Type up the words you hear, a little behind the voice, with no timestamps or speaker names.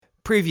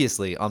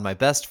Previously on my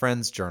best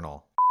friend's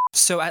journal.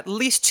 So at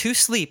least 2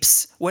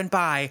 sleeps went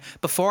by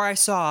before I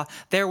saw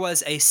there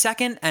was a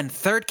second and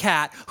third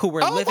cat who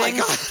were living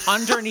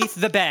underneath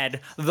the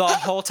bed the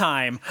whole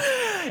time.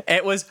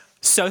 It was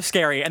so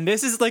scary. And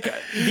this is like,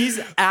 these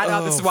add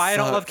up. This is why I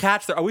don't love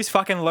cats. They're always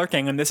fucking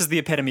lurking. And this is the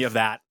epitome of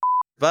that.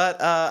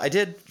 But I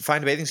did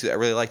find a bathing suit I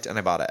really liked, and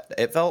I bought it.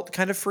 It felt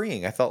kind of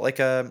freeing. I felt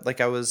like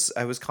I was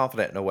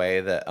confident in a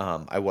way that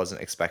I wasn't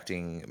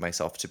expecting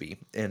myself to be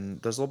in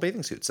those little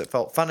bathing suits. It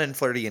felt fun and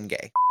flirty and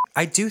gay.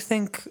 I do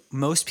think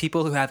most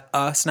people who have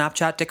a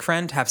Snapchat dick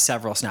friend have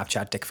several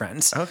Snapchat dick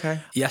friends. Okay.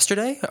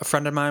 Yesterday, a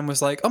friend of mine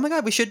was like, "Oh my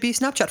God, we should be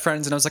Snapchat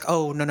friends." And I was like,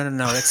 "Oh,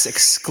 no. It's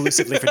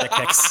exclusively for dick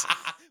pics."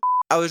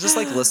 I was just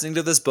like listening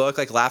to this book,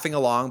 like laughing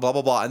along, blah,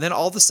 blah, blah. And then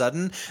all of a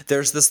sudden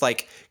there's this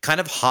like kind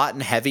of hot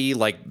and heavy,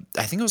 like,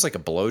 I think it was like a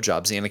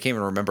blowjob scene. I can't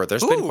even remember.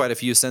 There's been quite a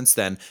few since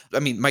then.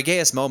 I mean, my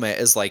gayest moment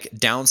is like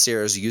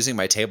downstairs using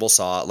my table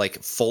saw,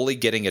 like fully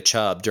getting a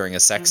chub during a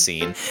sex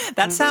scene.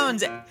 That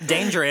sounds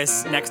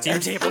dangerous next to your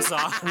table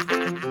saw.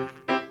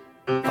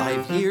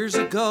 5 years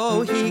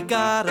ago, he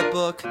got a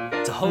book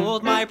to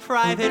hold my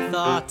private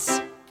thoughts.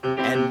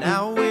 And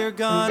now we're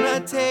gonna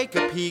take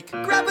a peek,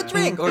 grab a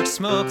drink, or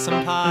smoke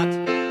some pot.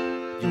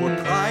 Your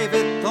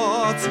private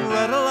thoughts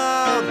read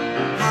aloud.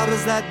 How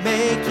does that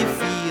make you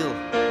feel?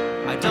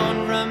 I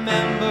don't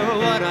remember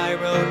what I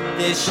wrote.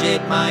 This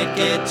shit might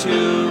get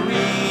too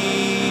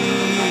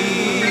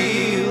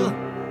real.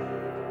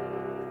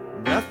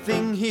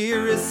 Nothing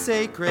here is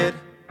sacred.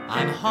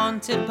 I'm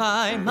haunted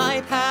by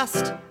my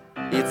past.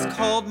 It's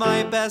called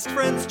My Best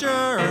Friend's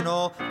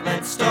Journal.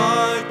 Let's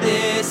start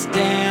this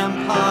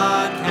damn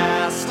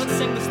podcast. Let's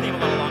sing this theme a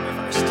little longer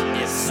first.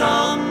 It's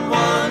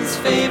someone's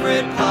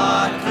favorite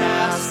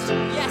podcast.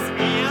 Yes,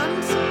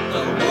 and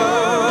The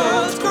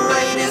world's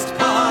greatest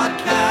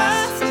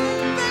podcast.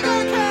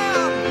 Bigger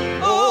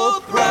Cam,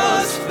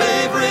 Oprah's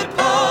favorite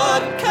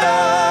podcast.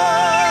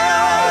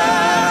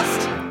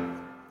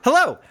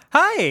 Hello.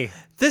 hi,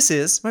 This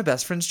is my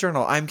best friend's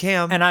journal. I'm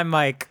Cam. and I'm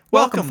Mike.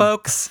 Welcome.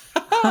 Folks.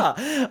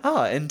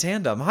 In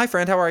tandem. Hi,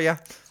 friend. How are you?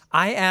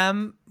 I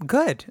am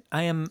good.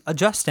 I am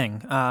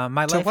adjusting.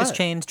 My life has what?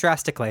 changed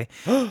drastically.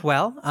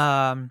 Well,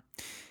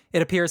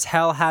 it appears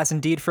hell has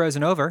indeed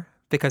frozen over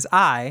because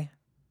I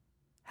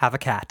have a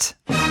cat.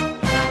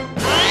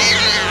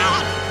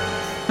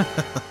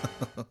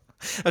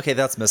 Okay,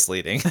 that's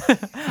misleading.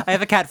 I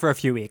have a cat for a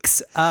few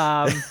weeks.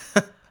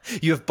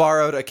 You have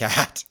borrowed a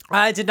cat.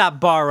 I did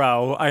not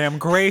borrow. I am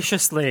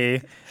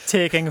graciously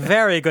taking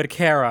very good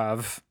care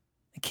of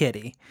a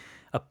kitty,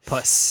 a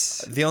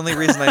puss. The only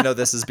reason I know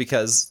this is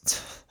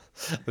because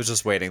I was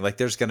just waiting. Like,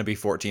 there's going to be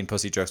 14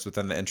 pussy jokes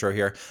within the intro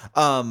here.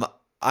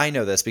 I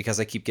know this because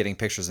I keep getting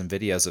pictures and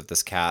videos of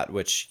this cat,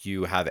 which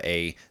you have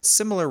a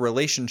similar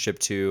relationship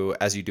to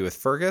as you do with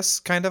Fergus,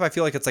 kind of. I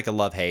feel like it's like a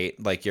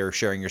love-hate. Like, you're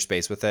sharing your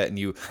space with it, and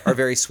you are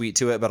very sweet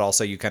to it, but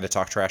also you kind of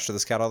talk trash to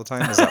this cat all the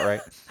time. Is that right?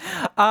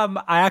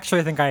 I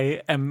actually think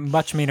I am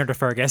much meaner to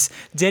Fergus.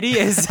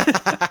 Diddy's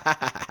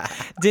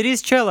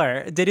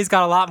chiller. Diddy's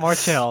got a lot more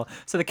chill.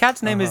 So the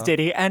cat's name is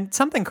Diddy. And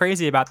something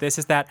crazy about this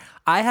is that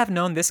I have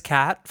known this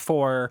cat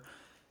for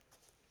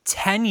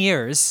 10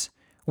 years,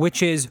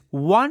 which is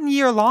 1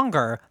 year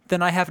longer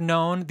than I have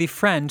known the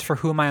friend for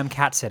whom I am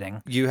cat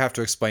sitting. You have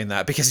to explain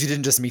that because you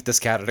didn't just meet this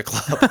cat at a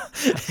club.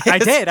 I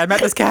did. I met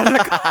this cat at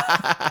a club.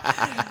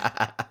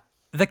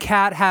 The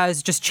cat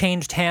has just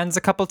changed hands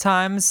a couple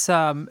times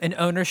in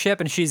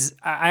ownership, and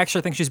I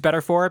actually think she's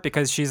better for it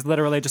because she's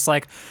literally just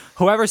like,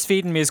 whoever's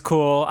feeding me is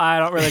cool. I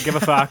don't really give a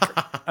fuck.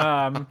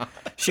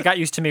 She got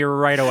used to me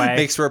right away.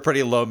 Makes for a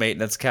pretty low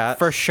maintenance cat.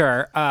 For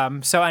sure.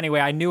 So anyway,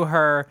 I knew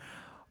her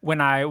when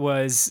I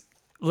was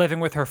living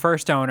with her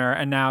first owner,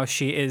 and now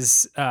she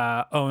is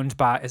owned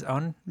by...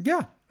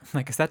 Yeah.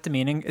 Like, is that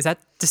demeaning? Is that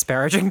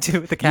disparaging to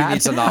the cat? You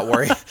need to not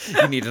worry.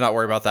 You need to not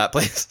worry about that,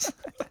 please.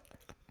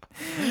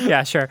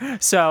 Yeah, sure.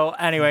 So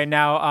anyway,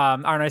 now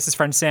our nicest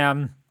friend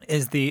Sam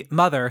is the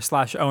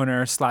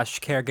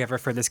mother/owner/caregiver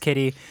for this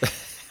kitty.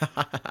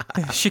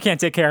 She can't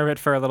take care of it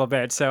for a little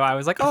bit, so I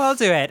was like, "Oh, I'll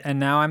do it."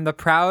 And now I'm the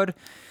proud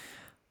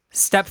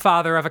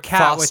stepfather of a cat,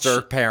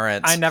 Foster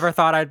parent. I never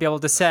thought I'd be able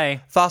to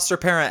say. Foster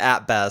parent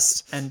at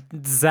best. And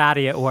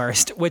zaddy at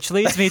worst, which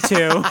leads me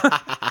to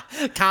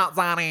Cat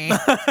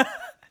zaddy.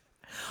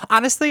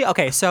 honestly.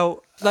 Okay,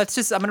 so I'm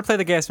gonna play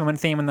the gayest moment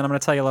theme, and then I'm gonna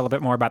tell you a little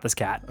bit more about this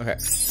cat. Okay.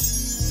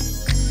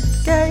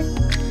 Gay,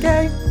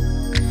 gay,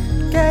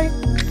 gay,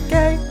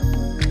 gay.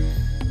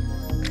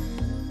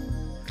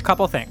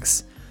 Couple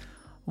things.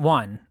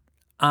 One,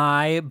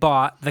 I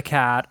bought the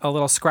cat a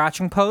little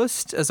scratching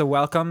post as a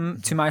welcome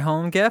to my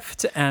home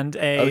gift and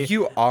a... Oh,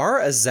 you are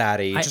a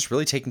zaddy. Just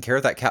really taking care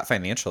of that cat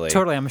financially.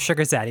 Totally, I'm a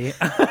sugar zaddy.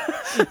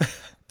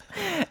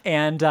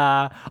 And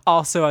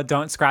also a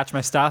don't scratch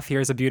my stuff.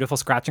 Here's a beautiful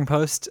scratching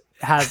post.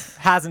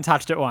 Hasn't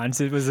touched it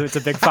once. It's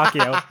a big fuck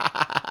you.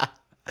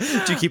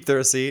 Do you keep the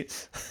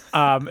receipt?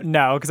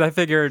 No, because I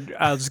figured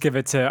I'll just give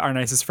it to our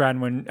nicest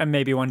friend and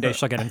maybe one day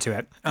she'll get into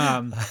it.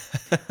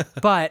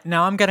 But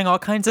now I'm getting all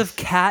kinds of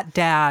cat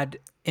dad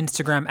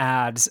Instagram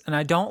ads, and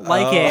I don't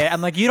like it.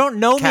 I'm like, you don't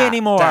know me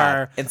anymore.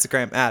 Dad,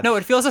 Instagram ad. No,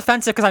 it feels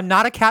offensive because I'm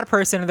not a cat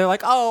person. And they're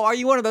like, oh, are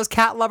you one of those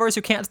cat lovers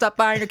who can't stop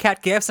buying your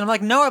cat gifts? And I'm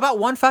like, no, I bought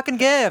one fucking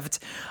gift.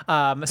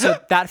 So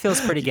that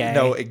feels pretty gay. You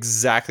know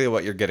exactly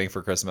what you're getting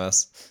for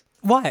Christmas.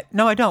 What?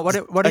 No, I don't.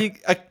 What are you?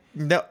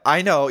 No,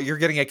 I know. You're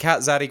getting a Cat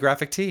Zaddy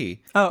graphic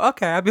tee. Oh,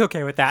 okay. I'd be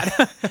okay with that.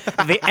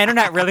 The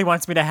internet really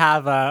wants me to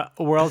have a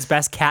world's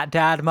best cat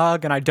dad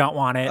mug, and I don't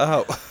want it.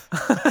 Oh,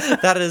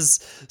 that is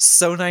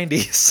so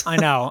 90s. I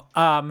know.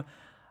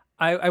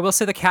 I will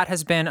say the cat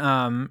has been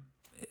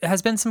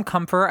some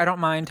comfort. I don't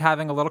mind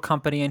having a little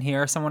company in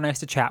here, someone nice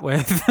to chat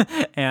with,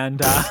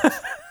 and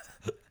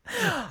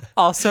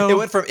also It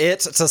went from it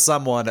to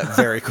someone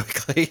very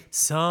quickly.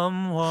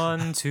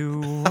 someone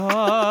to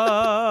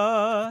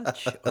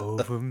watch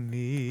over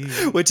me.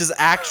 Which is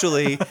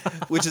actually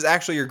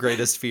your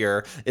greatest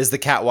fear is the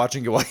cat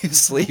watching you while you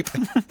sleep.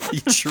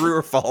 True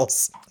or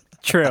false?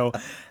 True.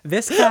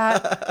 This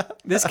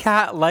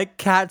cat, like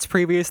cats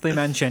previously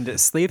mentioned,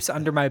 sleeps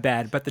under my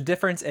bed, but the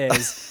difference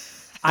is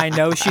I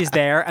know she's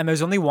there, and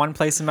there's only one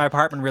place in my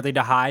apartment really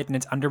to hide, and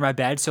it's under my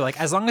bed. So, like,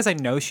 as long as I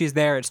know she's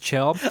there, it's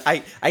chill.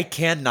 I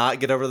cannot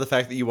get over the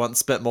fact that you once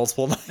spent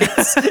multiple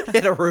nights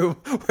in a room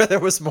where there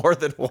was more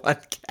than one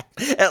cat,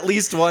 at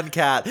least one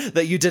cat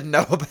that you didn't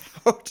know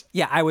about.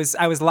 Yeah, I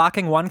was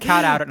locking one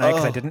cat out at night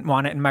because I didn't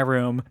want it in my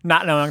room,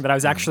 not knowing that I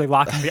was actually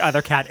locking the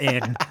other cat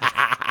in.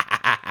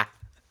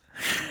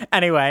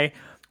 Anyway,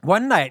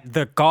 one night,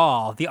 the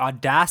gall, the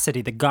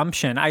audacity, the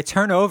gumption, I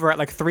turn over at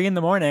like 3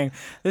 a.m.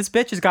 This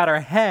bitch has got her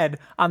head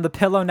on the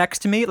pillow next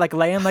to me, like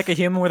laying like a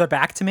human with her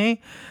back to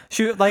me.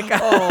 She like,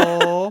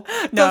 Oh,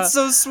 No, that's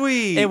so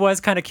sweet. it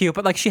was kind of cute,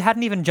 but like she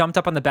hadn't even jumped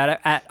up on the bed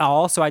at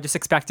all. So I just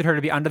expected her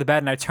to be under the bed,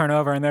 and I turn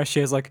over, and there she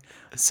is, like,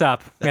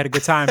 "Sup? We had a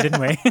good time, didn't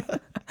we?"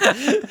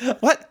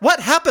 What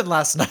happened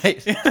last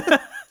night?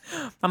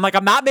 I'm like,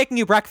 I'm not making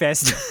you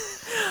breakfast.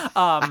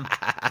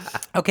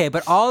 Okay,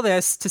 but all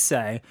this to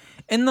say,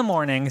 in the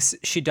mornings,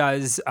 she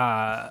does,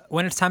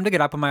 when it's time to get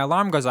up, when my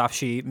alarm goes off,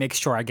 she makes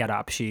sure I get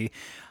up. She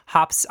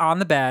hops on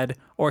the bed,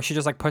 or she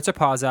just like puts her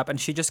paws up, and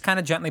she just kind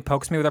of gently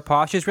pokes me with her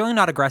paw. She's really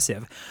not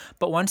aggressive.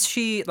 But once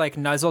she like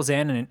nuzzles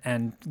in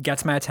and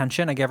gets my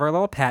attention, I give her a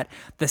little pet.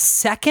 The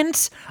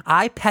second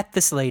I pet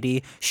this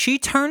lady, she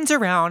turns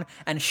around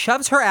and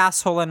shoves her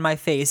asshole in my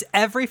face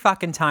every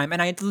fucking time.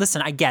 And I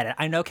get it.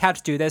 I know cats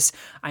do this.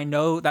 I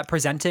know that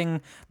presenting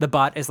the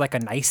butt is like a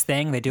nice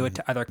thing. They do it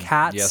to other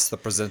cats. Yes, the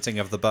presenting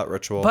of the butt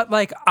ritual. But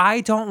like,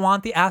 I don't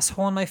want the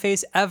asshole in my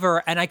face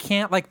ever, and I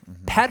can't like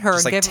pet her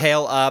Just and like give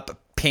tail up,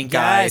 pink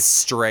eyes,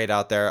 straight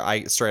out there,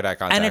 straight eye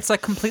contact. and it's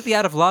like completely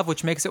out of love,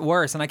 which makes it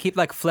worse. And I keep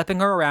like flipping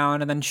her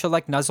around, and then she'll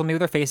like nuzzle me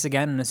with her face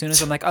again. And as soon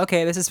as I'm like,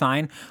 okay, this is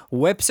fine,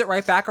 whips it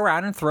right back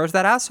around and throws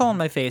that asshole in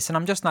my face. And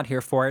I'm just not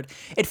here for it.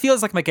 It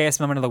feels like my gayest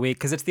moment of the week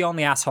because it's the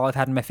only asshole I've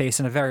had in my face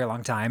in a very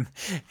long time.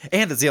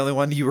 And it's the only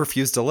one you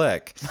refuse to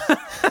lick.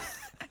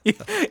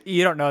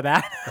 You don't know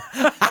that.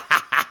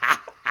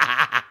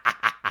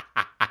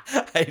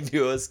 I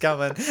knew it was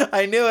coming.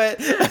 I knew it.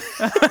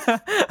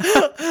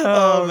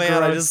 Oh man,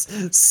 gross. I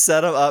just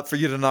set him up for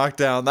you to knock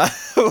down. That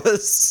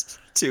was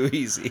too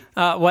easy.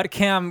 What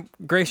Cam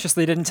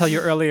graciously didn't tell you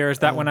earlier is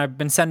that when I've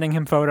been sending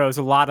him photos,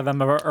 a lot of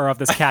them are of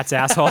this cat's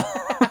asshole.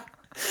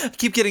 I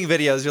keep getting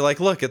videos. You're like,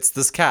 look, it's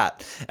this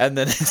cat, and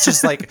then it's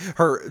just like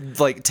her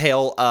like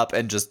tail up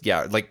and just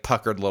like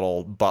puckered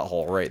little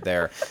butthole right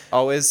there.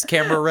 Always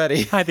camera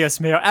ready. Hi, Dios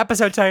mío.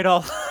 Episode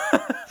title.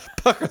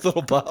 Puckered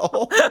little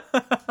butthole.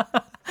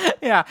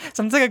 Yeah,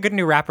 sounds like a good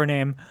new rapper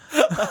name.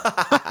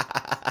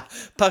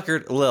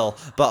 Puckered lil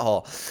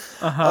butthole.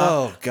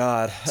 Oh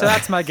God. So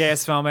that's my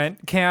gayest moment.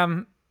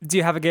 Cam, do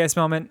you have a gayest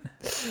moment?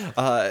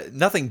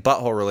 Nothing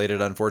butthole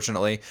related,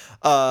 unfortunately.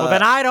 Well,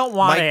 then I don't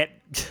want my- it.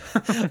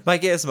 My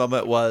gayest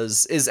moment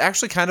is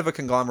actually kind of a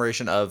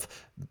conglomeration of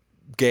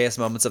gayest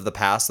moments of the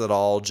past that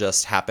all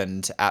just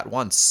happened at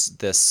once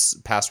this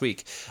past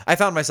week. I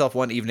found myself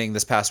one evening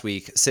this past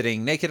week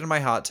sitting naked in my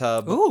hot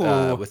tub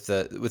with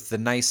the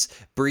nice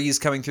breeze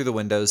coming through the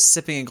windows,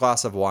 sipping a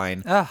glass of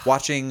wine,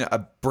 watching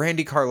a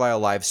Brandy Carlisle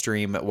live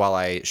stream while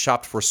I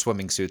shopped for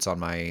swimming suits on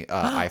my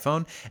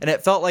iPhone. And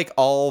it felt like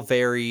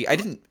I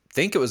didn't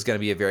think it was going to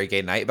be a very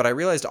gay night, but I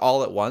realized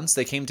all at once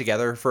they came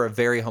together for a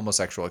very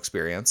homosexual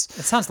experience.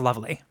 It sounds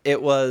lovely.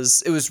 It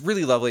was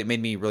really lovely. It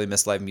made me really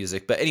miss live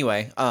music. But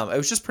anyway, it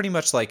was just pretty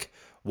much like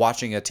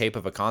watching a tape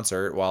of a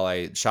concert while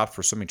I shopped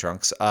for swimming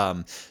trunks.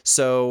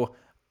 So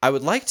I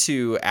would like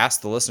to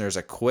ask the listeners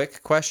a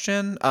quick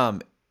question.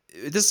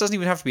 This doesn't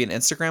even have to be an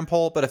Instagram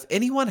poll, but if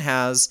anyone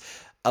has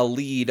a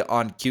lead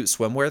on cute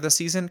swimwear this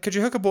season, could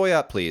you hook a boy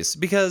up, please?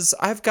 Because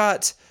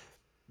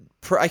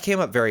I came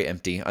up very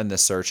empty on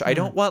this search. I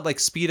don't want like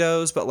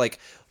Speedos, but like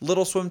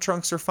little swim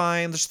trunks are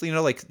fine. Just,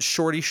 like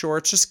shorty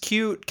shorts, just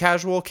cute,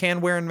 casual,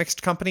 can wear in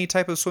mixed company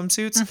type of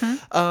swimsuits.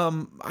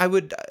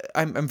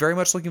 I'm very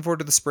much looking forward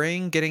to the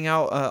spring, getting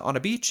out on a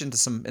beach into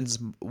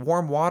some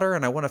warm water,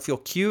 and I want to feel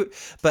cute,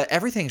 but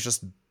everything's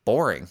just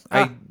boring.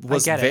 I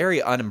was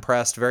very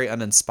unimpressed, very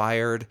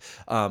uninspired.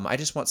 I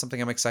just want something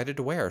I'm excited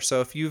to wear.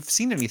 So if you've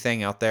seen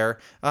anything out there,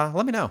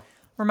 let me know.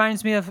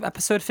 reminds me of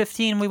episode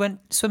 15. We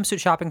went swimsuit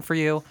shopping for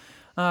you.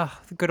 The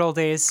good old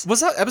days. Was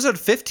that episode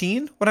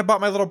 15 when I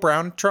bought my little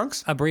brown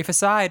trunks? A brief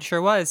aside,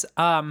 sure was.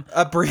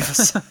 A brief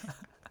aside.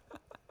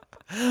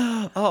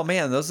 Oh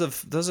man, those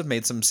have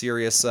made some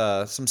serious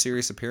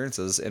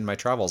appearances in my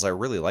travels. I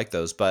really like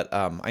those, but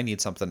I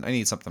need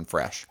something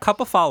fresh.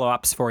 Couple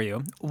follow-ups for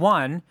you.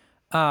 One,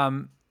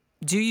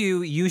 do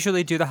you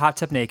usually do the hot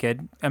tub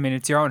naked? I mean,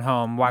 it's your own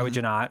home. Why would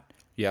you not?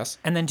 Yes.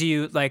 And then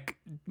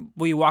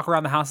will you walk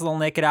around the house a little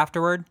naked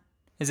afterward?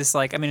 Is this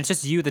it's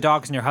just you, the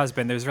dogs, and your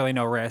husband. There's really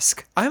no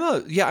risk. I'm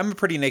a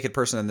pretty naked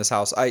person in this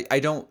house. I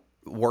don't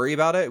worry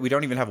about it. We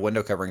don't even have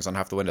window coverings on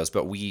half the windows,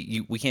 but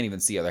we can't even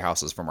see other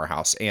houses from our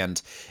house.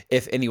 And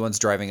if anyone's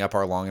driving up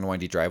our long and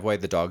windy driveway,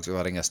 the dogs are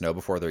letting us know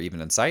before they're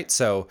even in sight.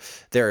 So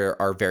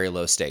there are very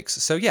low stakes.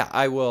 So yeah,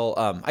 I will.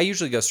 I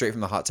usually go straight from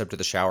the hot tub to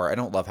the shower. I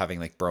don't love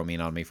having bromine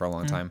on me for a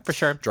long time. For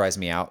sure. Dries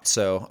me out.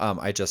 So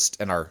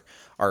and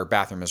our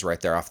bathroom is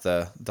right there off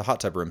the hot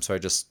tub room. So I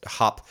just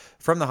hop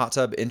from the hot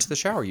tub into the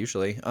shower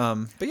usually.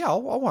 But yeah,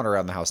 I'll wander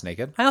around the house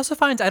naked. I also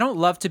find I don't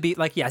love to be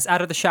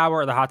out of the shower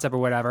or the hot tub or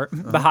whatever.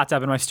 The hot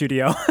tub in my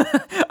studio.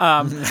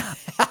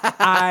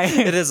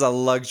 It is a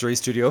luxury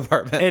studio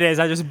apartment. It is.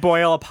 I just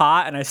boil a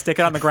pot and I stick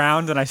it on the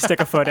ground and I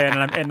stick a foot in and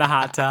I'm in the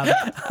hot tub.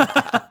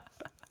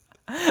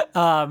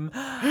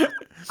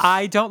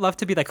 I don't love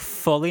to be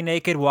fully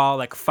naked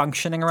while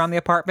functioning around the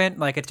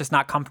apartment. It's just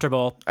not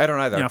comfortable. I don't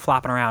either.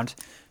 Flopping around.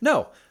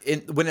 No,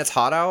 when it's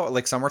hot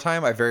out,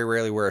 summertime, I very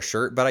rarely wear a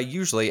shirt, but I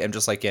usually am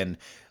just in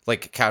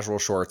casual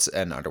shorts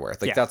and underwear.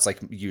 That's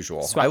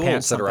usual. I will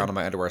sit around in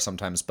my underwear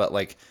sometimes, but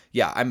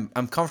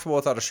I'm comfortable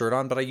without a shirt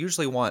on, but I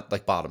usually want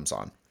bottoms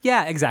on.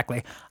 Yeah,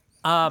 exactly.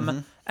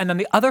 And then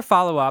the other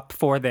follow up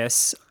for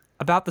this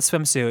about the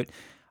swimsuit,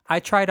 I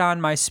tried on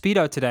my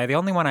Speedo today, the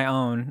only one I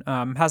own,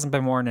 hasn't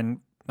been worn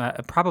in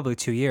probably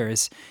 2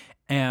 years,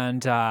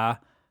 and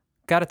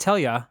gotta tell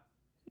you,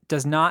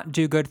 does not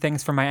do good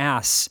things for my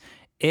ass.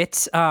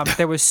 It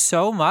there was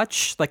so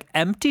much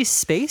empty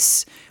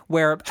space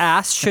where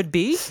ass should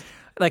be.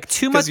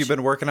 Too much. Because you've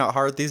been working out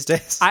hard these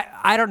days.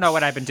 I don't know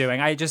what I've been doing.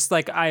 I just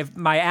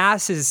my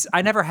ass is.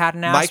 I never had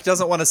an ass. Mike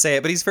doesn't want to say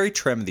it, but he's very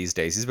trim these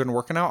days. He's been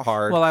working out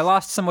hard. Well, I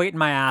lost some weight in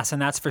my ass,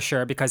 and that's for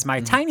sure because my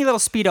tiny little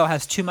Speedo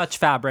has too much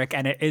fabric,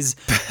 and it is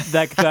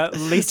the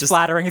least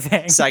flattering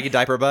thing. Saggy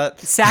diaper butt.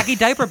 Saggy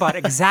diaper butt,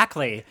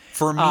 exactly.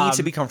 For me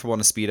to be comfortable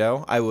in a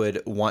Speedo, I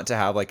would want to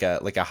have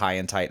a high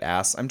and tight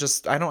ass.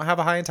 I don't have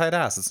a high and tight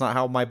ass. It's not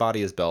how my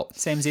body is built.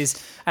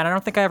 Samesies, and I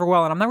don't think I ever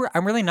will. And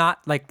I'm really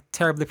not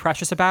terribly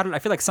precious about it. I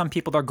feel like some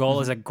people their goal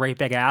is a great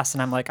big ass,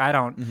 and I'm I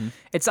don't.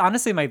 It's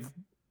honestly my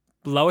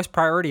lowest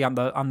priority on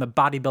the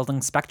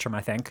bodybuilding spectrum, I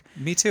think.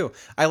 Me too.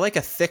 I like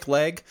a thick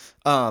leg,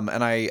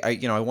 and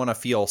I want to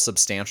feel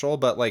substantial,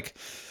 but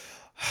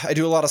I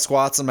do a lot of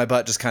squats and my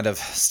butt just kind of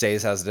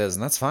stays as it is,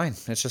 and that's fine.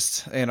 It's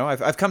just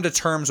I've come to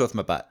terms with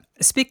my butt.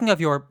 Speaking of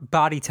your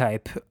body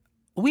type,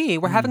 we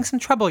were having some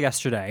trouble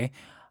yesterday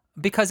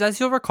because, as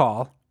you'll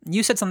recall,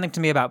 you said something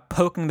to me about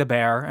poking the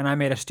bear, and I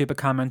made a stupid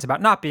comment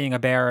about not being a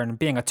bear and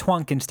being a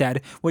twunk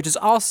instead, which is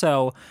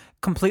also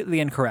completely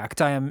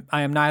incorrect. I am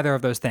neither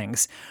of those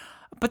things.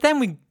 But then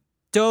we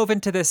dove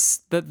into the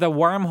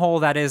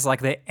wormhole that is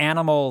the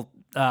animal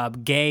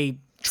gay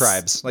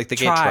tribes, the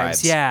gay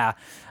tribes. Yeah.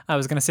 I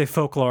was going to say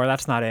folklore.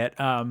 That's not it.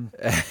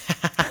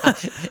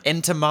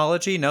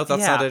 Entomology? No,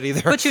 that's not it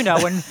either.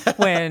 But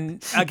when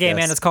a gay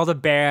man is called a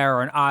bear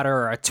or an otter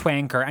or a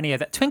twink or any of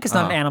that. Twink is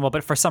not an animal,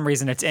 but for some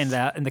reason it's in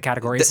the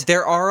categories.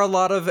 There are a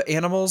lot of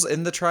animals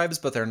in the tribes,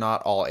 but they're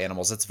not all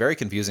animals. It's very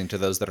confusing to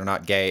those that are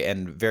not gay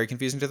and very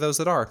confusing to those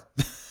that are.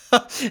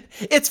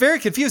 It's very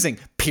confusing,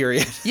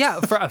 period. Yeah.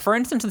 For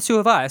instance, the two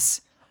of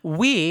us,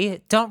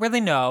 we don't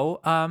really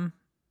know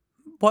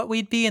what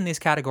we'd be in these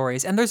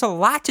categories, and there's a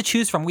lot to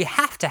choose from. We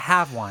have to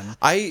have one.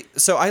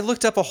 So I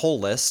looked up a whole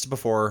list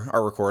before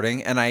our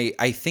recording, and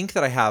I think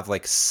that I have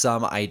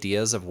some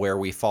ideas of where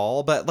we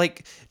fall, but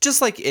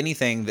just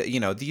anything that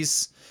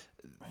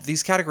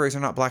these categories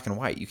are not black and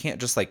white. You can't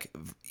just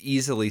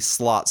easily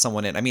slot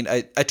someone in. I mean,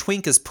 a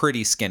twink is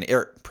pretty skinny.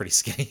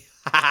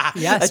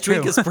 Yeah, a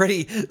twink is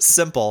pretty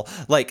simple,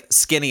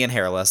 skinny and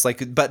hairless,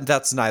 but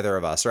that's neither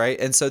of us, right?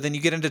 And so then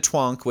you get into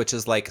twunk, which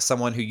is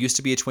someone who used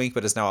to be a twink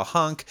but is now a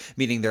hunk,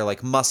 meaning they're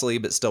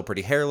muscly but still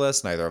pretty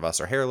hairless. Neither of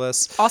us are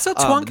hairless. Also,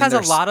 twunk has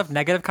a lot of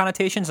negative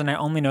connotations, and I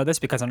only know this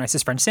because our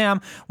nicest friend Sam,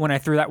 when I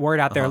threw that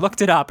word out there,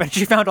 looked it up, and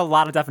she found a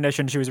lot of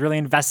definitions. She was really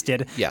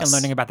invested in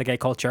learning about the gay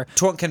culture.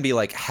 Twunk can be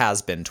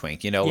has-been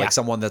twink,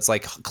 someone that's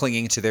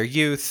clinging to their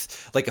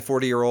youth, a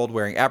 40-year-old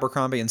wearing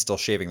Abercrombie and still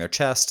shaving their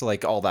chest,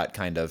 all that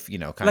kind of,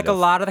 a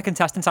lot of the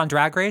contestants on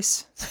Drag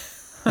Race.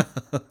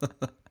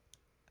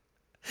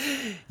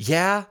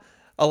 Yeah,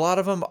 a lot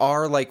of them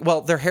are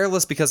they're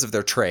hairless because of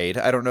their trade.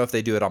 I don't know if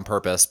they do it on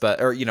purpose, I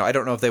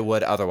don't know if they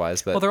would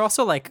otherwise. But they're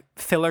also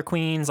filler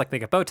queens, they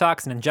get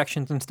Botox and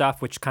injections and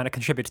stuff, which kind of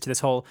contributes to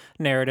this whole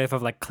narrative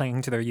of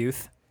clinging to their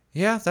youth.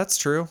 Yeah, that's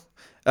true.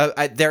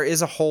 There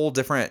is a whole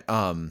different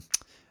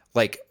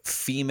like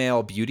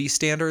female beauty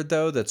standard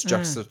though that's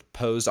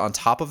juxtaposed on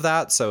top of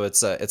that, so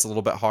it's a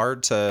little bit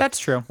hard to That's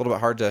true. a little bit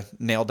hard to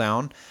nail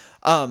down.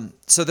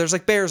 So there's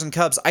like bears and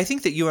cubs. I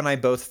think that you and I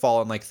both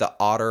fall in like the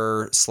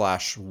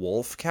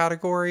otter/wolf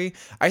category.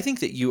 I think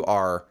that you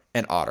are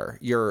an otter.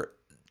 You're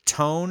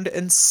toned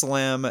and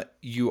slim.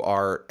 You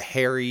are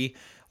hairy.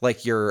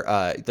 Like you're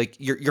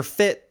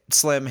fit,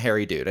 slim,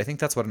 hairy dude. I think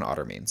that's what an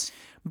otter means.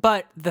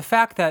 But the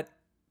fact that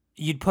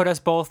you'd put us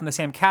both in the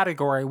same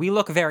category, we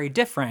look very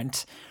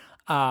different.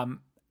 And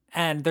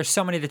there's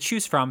so many to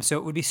choose from, so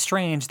it would be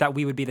strange that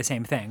we would be the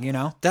same thing, you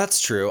know? That's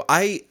true.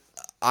 I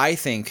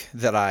think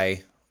that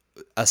I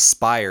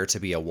aspire to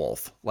be a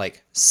wolf,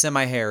 like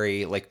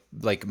semi-hairy, like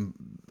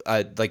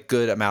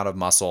good amount of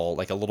muscle,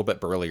 like a little bit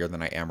burlier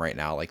than I am right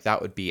now. Like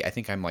that would be, I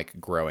think I'm like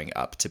growing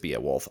up to be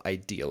a wolf,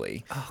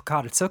 ideally. Oh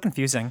God, it's so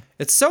confusing.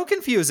 It's so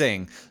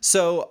confusing.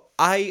 So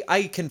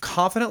I can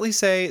confidently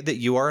say that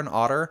you are an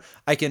otter.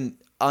 I can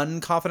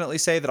unconfidently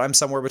say that I'm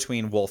somewhere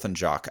between wolf and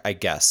jock, I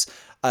guess.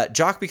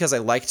 Jock because I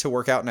like to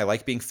work out and I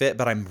like being fit,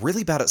 but I'm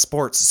really bad at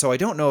sports, so I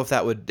don't know if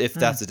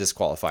that's a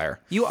disqualifier.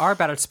 You are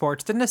bad at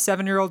sports. Didn't a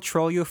 7-year-old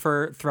troll you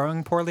for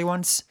throwing poorly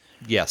once?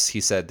 Yes,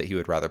 he said that he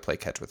would rather play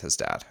catch with his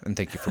dad, and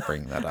thank you for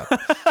bringing that up.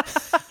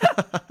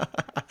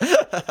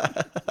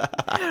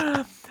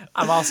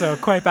 I'm also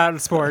quite bad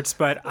at sports,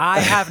 but I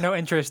have no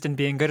interest in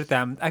being good at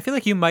them. I feel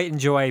like you might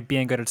enjoy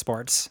being good at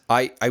sports.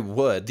 I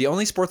would. The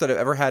only sport that I've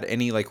ever had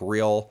any like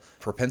real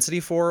propensity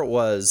for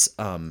was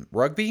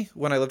rugby.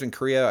 When I lived in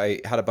Korea,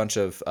 I had a bunch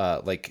of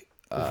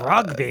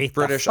rugby?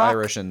 British, The fuck?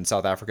 Irish, and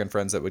South African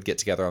friends that would get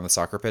together on the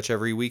soccer pitch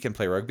every week and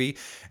play rugby.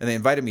 And they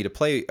invited me to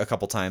play a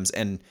couple times,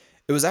 and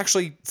it was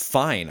actually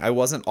fine. I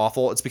wasn't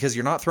awful. It's because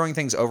you're not throwing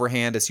things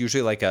overhand. It's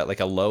usually like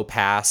a low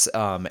pass,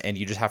 and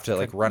you just have to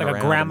like run Like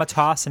around. a grandma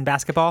toss in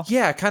basketball?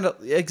 Yeah, kind of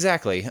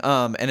exactly.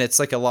 And it's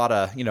like a lot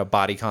of,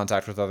 body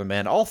contact with other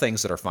men, all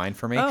things that are fine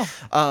for me.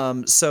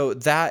 Oh. So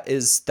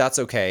that's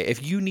okay.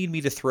 If you need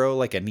me to throw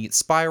like a neat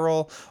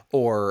spiral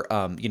or,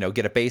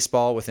 get a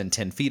baseball within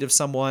 10 feet of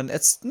someone,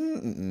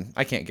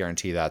 I can't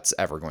guarantee that's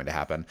ever going to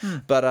happen.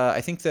 But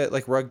I think that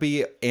like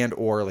rugby and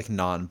or like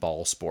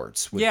non-ball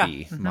sports would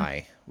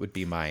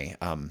be my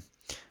best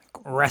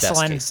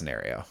Wrestling. case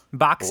scenario.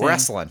 Boxing.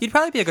 Wrestling. You'd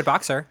probably be a good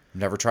boxer.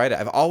 Never tried it.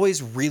 I've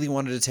always really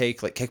wanted to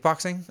take like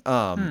kickboxing.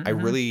 I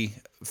really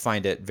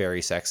find it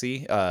very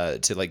sexy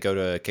to like go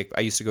to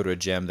I used to go to a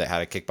gym that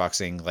had a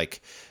kickboxing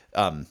like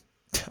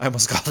I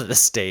almost called it a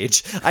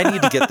stage. I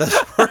need to get those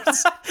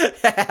words. It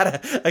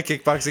had a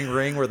kickboxing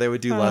ring where they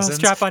would do lessons.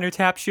 Strap on your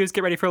tap shoes.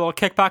 Get ready for a little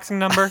kickboxing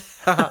number.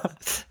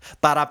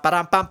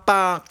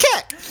 Ba-da-ba-dum-bum-bum,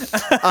 kick!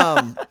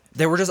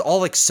 They were just all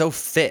like so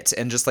fit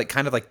and just like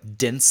kind of like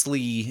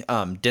densely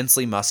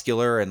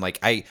muscular, and like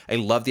I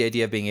love the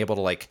idea of being able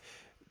to like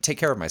take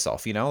care of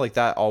myself, like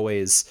that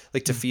always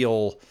like to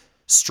feel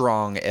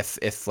strong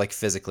if like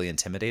physically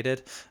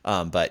intimidated.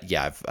 But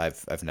yeah,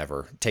 I've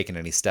never taken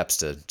any steps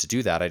to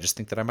do that. I just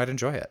think that I might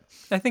enjoy it.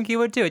 I think you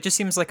would too. It just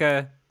seems like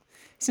a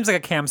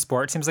camp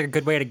sport. It seems like a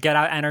good way to get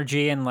out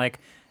energy, and like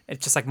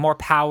it's just like more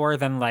power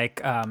than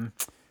like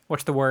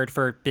what's the word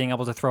for being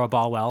able to throw a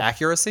ball well?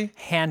 Accuracy?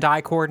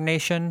 Hand-eye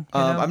coordination. You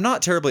know? I'm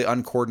not terribly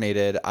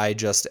uncoordinated. I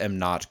just am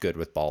not good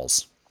with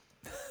balls.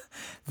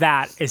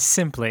 That is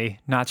simply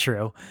not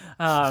true.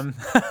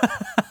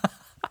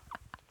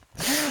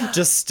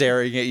 Just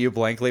staring at you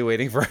blankly,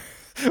 waiting for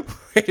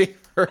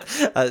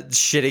a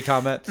shitty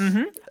comment.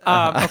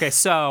 Okay,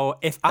 so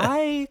if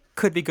I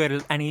could be good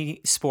at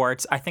any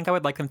sports, I think I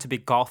would like them to be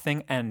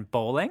golfing and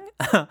bowling,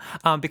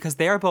 because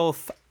they are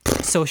both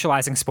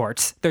socializing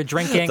sports. They're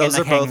drinking Those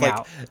and are like both hanging like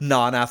out.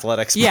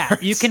 non-athletic sports. Yeah,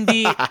 you can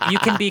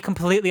be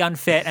completely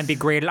unfit and be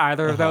great at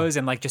either of those,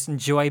 and like just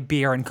enjoy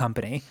beer and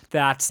company.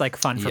 That's like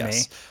fun for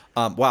me.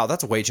 Wow,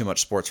 that's way too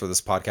much sports for this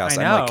podcast.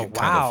 I know, I'm like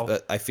kind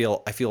of, I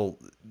feel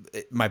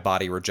my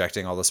body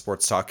rejecting all the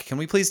sports talk. Can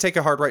we please take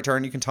a hard right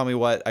turn? You can tell me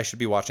what I should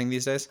be watching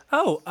these days.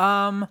 Oh,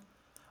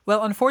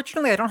 well,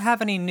 unfortunately, I don't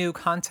have any new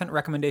content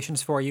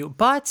recommendations for you,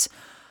 but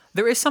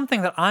there is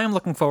something that I'm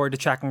looking forward to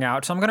checking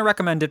out, so I'm going to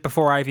recommend it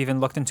before I've even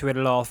looked into it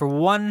at all for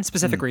one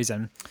specific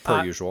reason.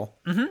 Per usual.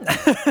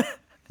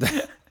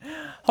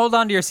 Hold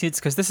on to your seats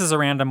because this is a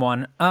random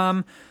one.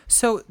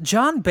 So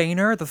John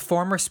Boehner, the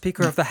former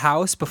Speaker of the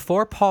House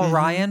before Paul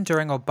Ryan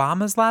during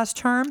Obama's last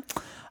term,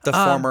 The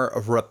former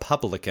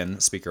Republican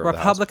Speaker of the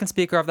House. Republican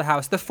Speaker of the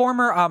House, the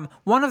former,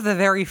 one of the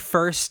very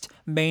first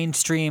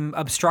mainstream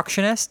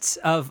obstructionists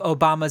of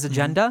Obama's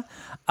agenda,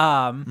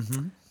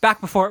 back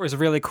before it was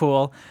really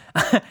cool,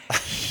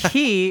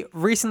 he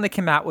recently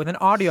came out with an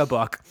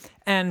audiobook.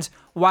 And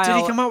while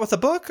Did he come out with a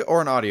book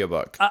or an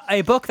audiobook?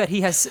 a book that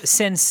he has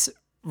since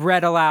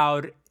read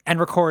aloud and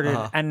recorded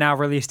and now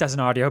released as an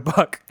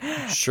audiobook.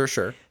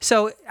 Sure.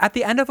 So at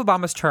the end of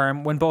Obama's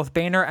term, when both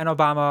Boehner and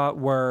Obama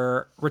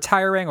were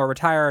retiring or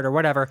retired or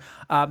whatever,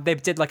 they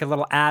did like a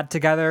little ad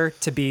together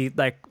to be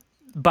like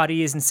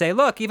buddies and say,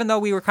 look, even though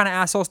we were kind of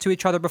assholes to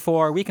each other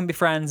before, we can be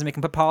friends and we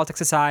can put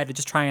politics aside and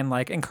just try and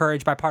like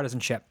encourage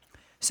bipartisanship.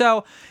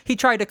 So he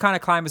tried to kind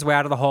of climb his way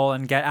out of the hole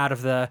and get out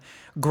of the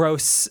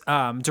gross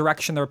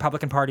direction the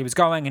Republican Party was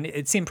going, and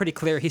it seemed pretty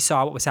clear he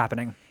saw what was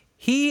happening.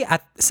 He,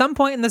 at some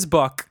point in this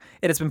book,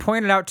 it has been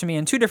pointed out to me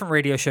in 2 different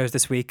radio shows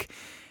this week,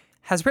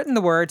 has written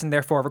the words and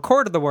therefore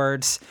recorded the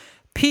words,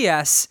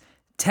 P.S.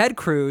 Ted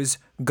Cruz,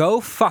 go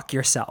fuck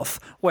yourself,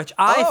 which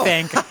I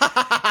think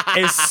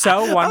is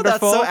so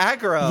wonderful. Oh, that's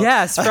so aggro.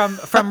 Yes,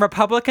 from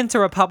Republican to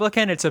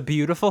Republican, it's a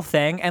beautiful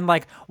thing. And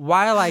like,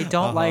 while I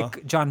don't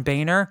like John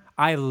Boehner,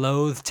 I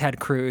loathe Ted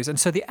Cruz. And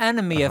so the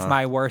enemy of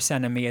my worst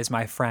enemy is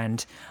my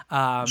friend.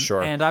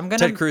 Sure. And I'm gonna.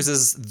 Ted Cruz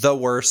is the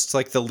worst,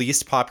 like the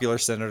least popular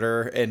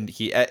senator, and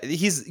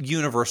he's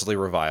universally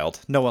reviled.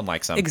 No one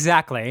likes him.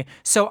 Exactly.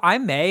 So I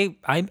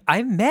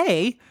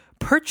may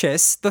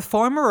purchase the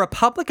former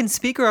Republican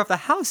Speaker of the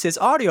House's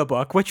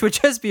audiobook, which would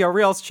just be a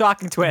real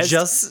shocking twist.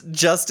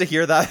 Just to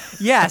hear that.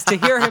 Yes, to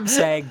hear him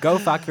say, go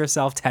fuck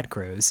yourself, Ted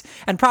Cruz.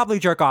 And probably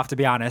jerk off, to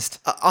be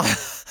honest.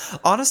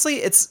 Honestly,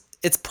 it's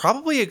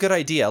probably a good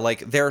idea.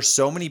 Like, there are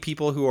so many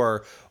people who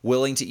are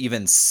willing to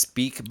even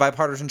speak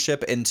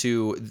bipartisanship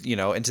into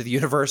the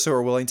universe, who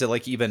are willing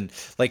to even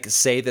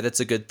say that it's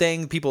a good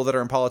thing. People that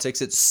are in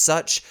politics, it's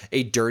such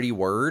a dirty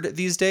word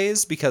these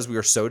days because we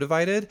are so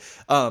divided.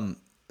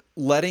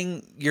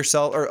 Letting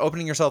yourself or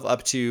opening yourself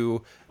up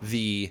to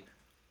the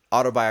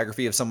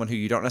autobiography of someone who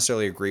you don't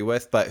necessarily agree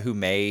with, but who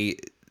may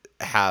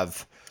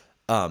have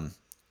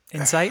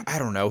insight. I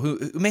don't know,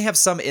 who may have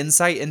some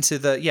insight into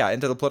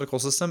the political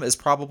system is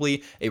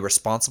probably a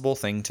responsible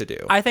thing to do.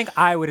 I think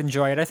I would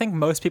enjoy it. I think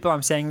most people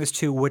I'm saying this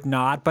to would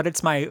not, but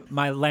it's my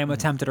lame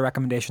attempt at a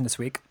recommendation this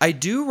week. I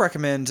do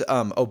recommend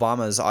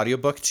Obama's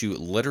audiobook to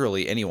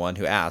literally anyone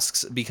who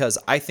asks, because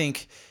I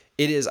think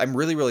I'm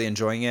really, really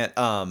enjoying it.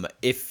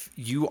 If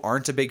you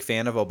aren't a big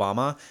fan of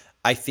Obama,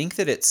 I think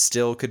that it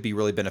still could be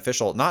really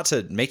beneficial, not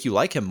to make you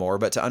like him more,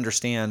 but to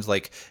understand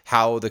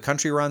how the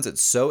country runs.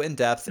 It's so in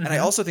depth. Mm-hmm. And I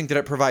also think that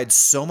it provides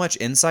so much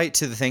insight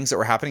to the things that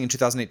were happening in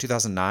 2008,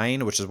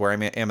 2009, which is where I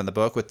am in the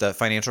book, with the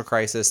financial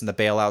crisis and the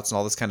bailouts and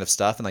all this kind of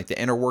stuff, and the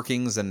inner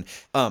workings. And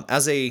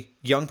as a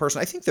young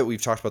person, I think that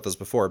we've talked about this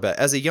before, but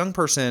as a young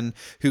person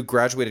who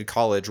graduated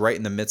college right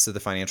in the midst of the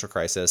financial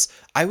crisis,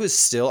 I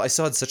still had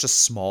such a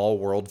small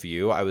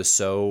worldview. I was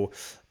so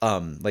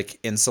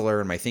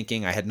insular in my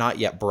thinking. I had not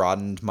yet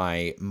broadened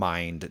my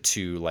mind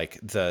to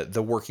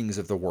the workings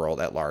of the world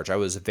at large. I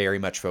was very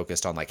much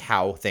focused on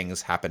how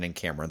things happen in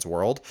Cameron's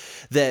world.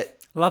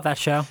 Love that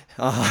show.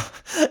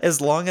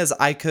 As long as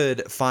I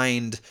could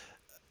find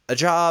a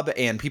job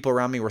and people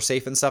around me were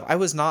safe and stuff, I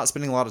was not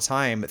spending a lot of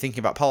time thinking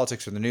about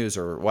politics or the news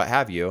or what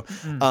have you.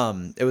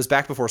 Mm-hmm. It was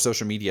back before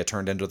social media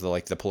turned into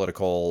the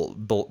political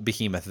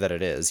behemoth that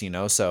it is,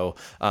 So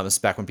it's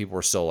back when people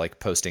were still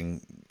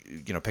posting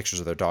pictures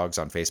of their dogs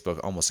on Facebook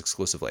almost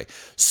exclusively.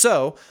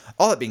 So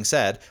all that being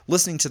said,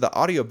 listening to the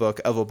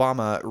audiobook of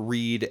Obama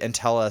read and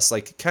tell us,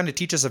 kind of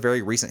teach us a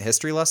very recent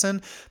history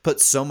lesson,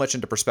 puts so much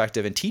into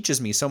perspective and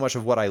teaches me so much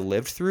of what I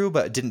lived through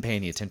but didn't pay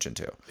any attention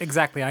to.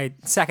 Exactly. I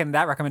second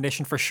that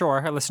recommendation for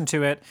sure. I listened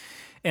to it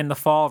in the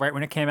fall right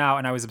when it came out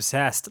and I was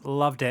obsessed.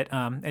 Loved it.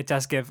 It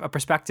does give a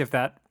perspective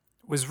that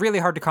was really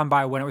hard to come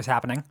by when it was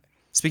happening.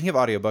 Speaking of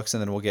audiobooks,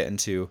 and then we'll get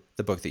into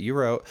the book that you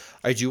wrote,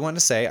 I do want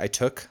to say I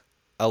took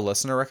a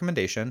listener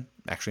recommendation,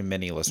 actually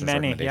many listeners'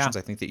 recommendations. Yeah.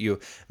 I think that you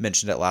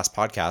mentioned it last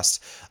podcast.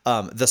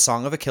 The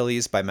Song of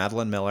Achilles by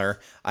Madeline Miller.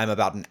 I'm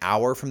about an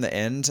hour from the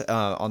end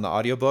on the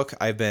audiobook.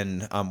 I've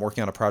been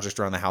working on a project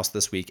around the house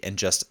this week and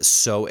just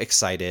so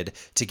excited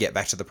to get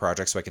back to the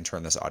project so I can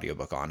turn this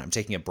audiobook on. I'm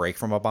taking a break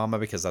from Obama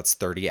because that's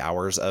 30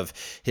 hours of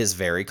his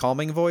very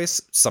calming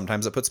voice.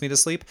 Sometimes it puts me to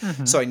sleep.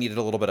 Mm-hmm. So I needed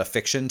a little bit of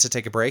fiction to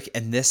take a break.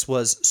 And this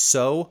was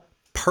so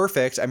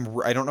perfect.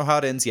 I don't know how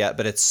it ends yet,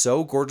 but it's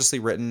so gorgeously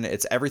written.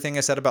 It's everything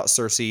I said about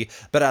Cersei,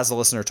 but as the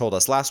listener told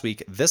us last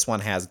week, this one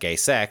has gay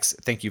sex.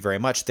 Thank you very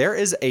much. There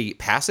is a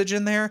passage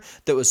in there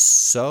that was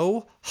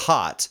so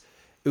hot.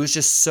 It was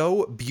just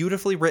so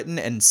beautifully written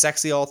and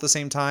sexy all at the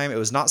same time. It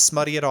was not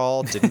smutty at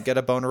all. Didn't get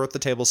a boner with the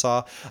table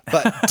saw.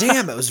 But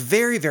damn, it was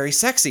very, very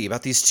sexy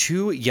about these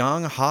two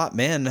young, hot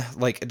men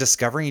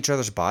discovering each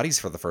other's bodies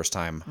for the first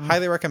time.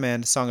 Highly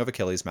recommend Song of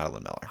Achilles,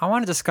 Madeline Miller. I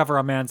want to discover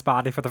a man's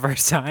body for the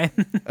first time.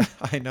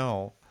 I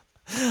know.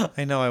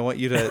 I want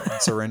you to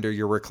surrender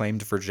your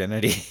reclaimed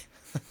virginity.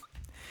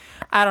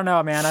 I don't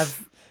know, man.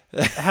 I've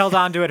held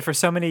on to it for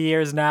so many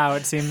years now.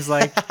 It seems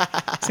like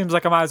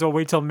I might as well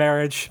wait till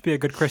marriage, be a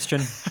good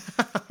Christian.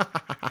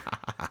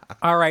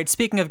 All right,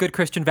 speaking of good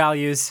Christian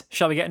values,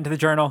 shall we get into the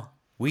journal?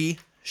 We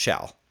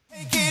shall.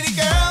 Hey kitty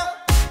girl,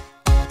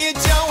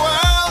 it's your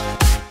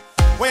world.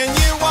 When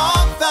you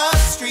walk the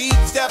street,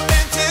 step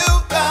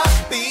into the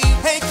beat.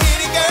 Hey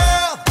kitty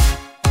girl,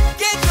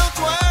 get your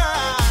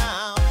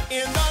twirl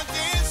in the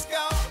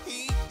disco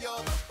heat.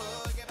 You're the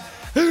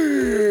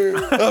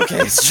boogie.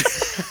 Okay.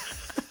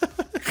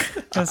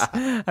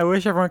 I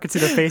wish everyone could see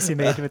the face he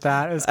made with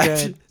that. It was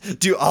good.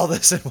 Do all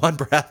this in one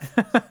breath.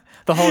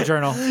 The whole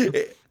journal.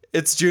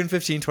 It's June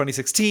 15,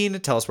 2016.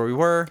 Tell us where we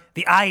were.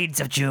 The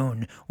Ides of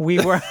June. We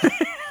were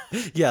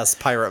Yes,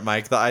 Pirate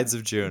Mike, the Ides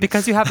of June.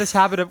 Because you have this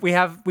habit of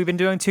we've been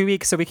doing 2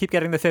 weeks, so we keep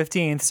getting the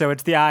 15th. So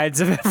it's the Ides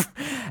of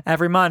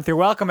every month. You're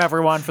welcome,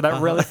 everyone, for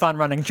that really fun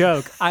running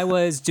joke. I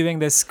was doing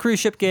this cruise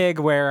ship gig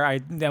where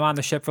I'm on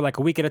the ship for like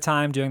a week at a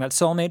time doing that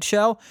Soulmate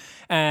show,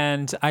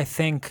 and I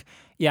think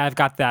I've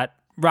got that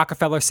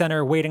Rockefeller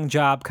Center waiting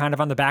job kind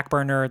of on the back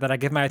burner that I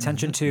give my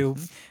attention to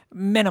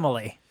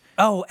minimally.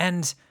 Oh,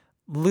 and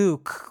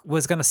Luke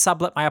was going to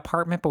sublet my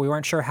apartment, but we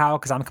weren't sure how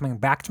because I'm coming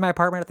back to my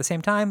apartment at the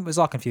same time. It was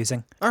all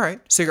confusing. All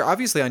right. So you're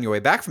obviously on your way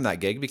back from that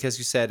gig because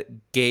you said,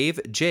 gave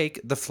Jake,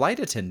 the flight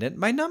attendant,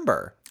 my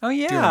number. Oh,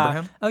 yeah. Do you remember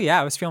him? Oh,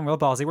 yeah. I was feeling real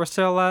ballsy.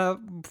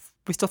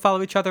 We still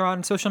follow each other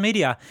on social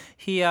media.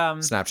 He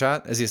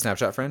Snapchat? Is he a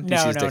Snapchat friend? Do you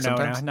see his dick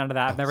sometimes? none of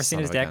that. I've never seen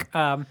his son of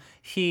a dick.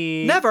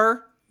 He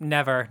Never.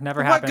 never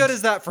What happened. good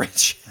is that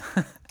friendship?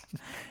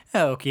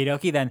 Okie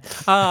dokie then.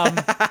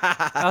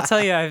 I'll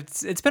tell you,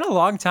 it's been a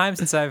long time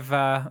since I've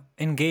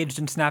engaged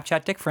in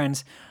Snapchat dick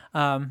friends.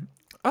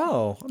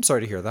 Oh, I'm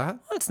sorry to hear that.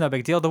 It's no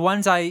big deal. The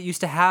ones I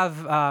used to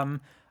have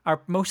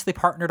are mostly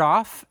partnered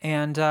off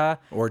and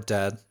Or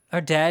dead.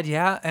 are dead,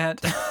 yeah. And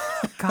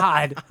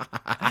God,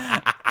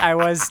 I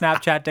was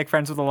Snapchat dick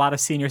friends with a lot of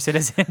senior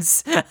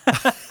citizens.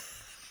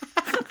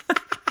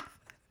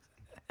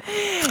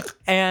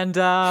 And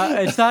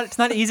it's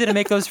not easy to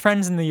make those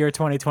friends in the year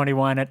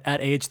 2021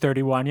 at age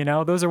 31. You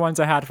know, those are ones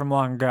I had from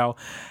long ago.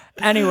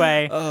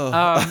 Anyway,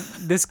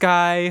 this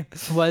guy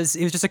he was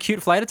just a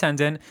cute flight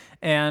attendant,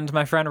 and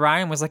my friend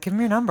Ryan was like, "Give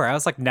me your number." I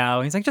was like,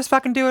 "No." He's like, "Just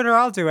fucking do it, or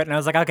I'll do it." And I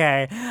was like,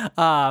 "Okay."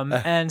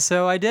 And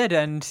so I did,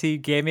 and he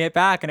gave me it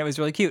back, and it was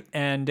really cute,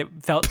 and it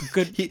felt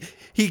good.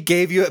 He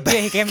gave you it back.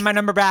 Yeah, he gave me my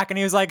number back, and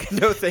he was like,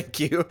 No, thank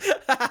you.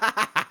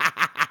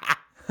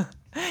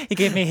 he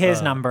gave me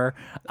his number.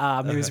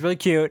 He was really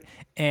cute,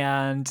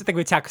 and I think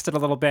we texted a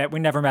little bit. We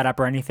never met up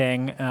or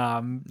anything.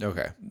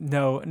 Okay.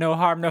 No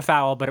harm, no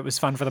foul, but it was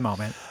fun for the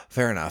moment.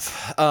 Fair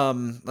enough.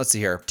 Let's see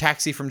here.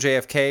 Taxi from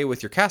JFK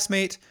with your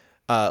castmate.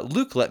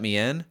 Luke let me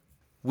in.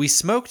 We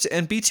smoked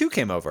and B2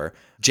 came over.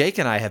 Jake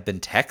and I have been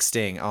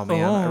texting. Oh,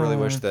 man. I really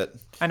wish that...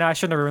 I know I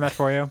shouldn't have ruined that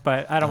for you,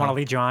 but I don't want to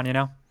lead you on, you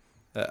know?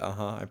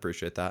 I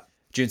appreciate that.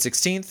 June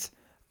 16th.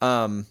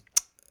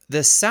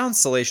 This sounds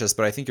salacious,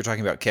 but I think you're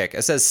talking about Kick.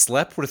 It says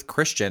slept with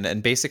Christian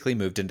and basically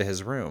moved into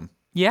his room.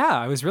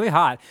 Yeah, it was really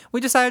hot. We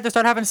decided to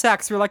start having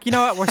sex. We were like, you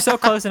know what? We're so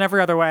close in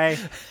every other way.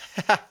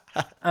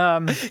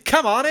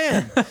 Come on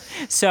in.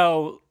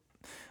 So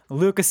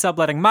Luke is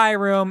subletting my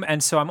room,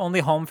 and so I'm only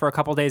home for a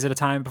couple days at a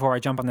time before I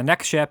jump on the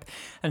next ship.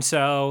 And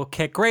so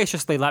Kit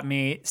graciously let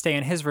me stay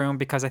in his room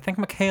because I think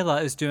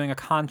Michaela is doing a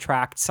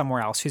contract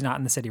somewhere else. She's not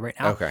in the city right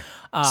now. Okay.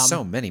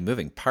 So many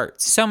moving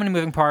parts. So many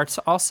moving parts.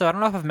 Also, I don't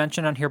know if I've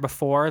mentioned on here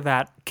before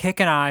that Kik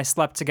and I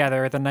slept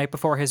together the night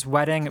before his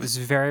wedding. It was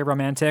very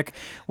romantic.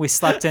 We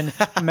slept in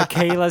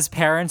Michaela's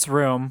parents'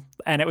 room,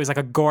 and it was like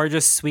a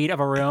gorgeous suite of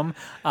a room.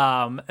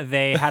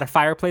 They had a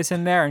fireplace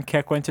in there, and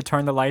Kik went to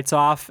turn the lights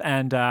off,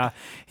 and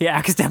he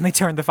accidentally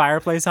turned the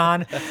fireplace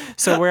on.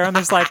 So we're in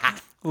this like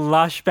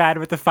lush bed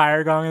with the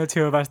fire going, the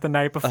two of us the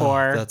night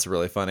before. That's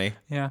really funny.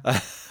 Yeah.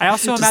 I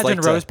also Just imagined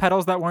like to- rose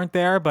petals that weren't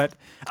there, but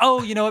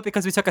you know what?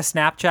 Because we took a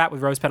Snapchat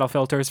with rose petal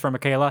filters for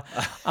Michaela.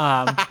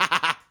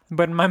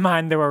 But in my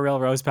mind, there were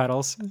real rose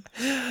petals.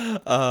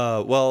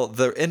 Well,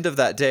 the end of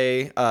that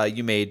day,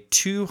 you made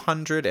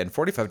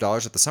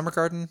 $245 at the Summer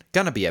Garden.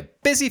 Gonna be a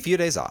busy few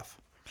days off.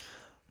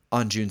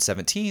 On June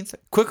 17th,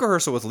 quick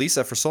rehearsal with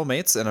Lisa for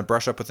Soulmates and a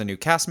brush up with a new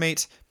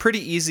castmate. Pretty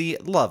easy.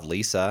 Love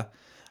Lisa.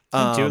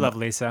 I do love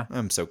Lisa.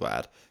 I'm so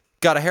glad.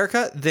 Got a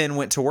haircut, then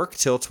went to work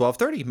till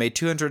 12:30. Made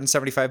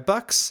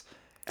 $275.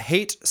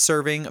 Hate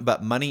serving,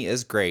 but money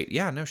is great.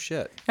 Yeah, no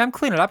shit. Yeah, I'm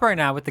cleaning up right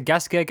now with the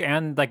guest gig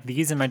and like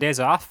these in my days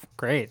off.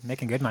 Great,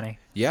 making good money.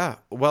 Yeah.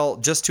 Well,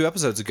 just 2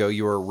 episodes ago,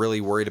 you were really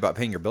worried about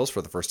paying your bills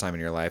for the first time in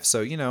your life.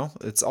 So, you know,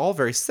 it's all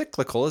very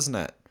cyclical, isn't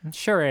it? It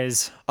sure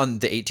is. On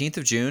the 18th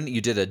of June,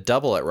 you did a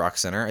double at Rock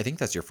Center. I think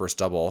that's your first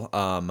double.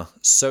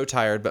 So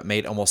tired, but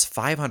made almost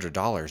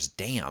 $500.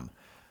 Damn.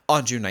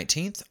 On June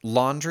 19th,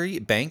 laundry,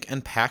 bank,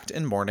 and packed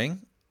in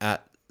morning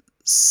at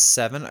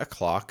 7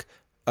 o'clock.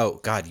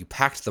 Oh, God, you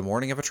packed the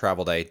morning of a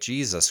travel day.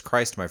 Jesus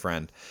Christ, my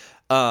friend.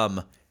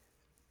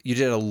 You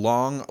did a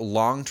long,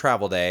 long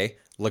travel day.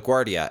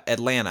 LaGuardia,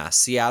 Atlanta,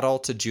 Seattle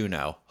to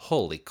Juneau.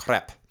 Holy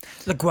crap.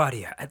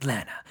 LaGuardia,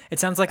 Atlanta. It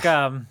sounds like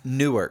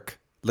Newark,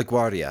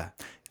 LaGuardia,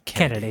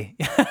 Kennedy.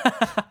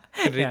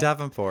 Kennedy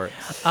Davenport.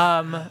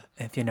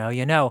 If you know,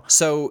 you know.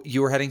 So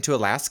you were heading to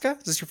Alaska?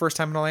 Is this your first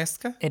time in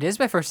Alaska? It is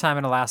my first time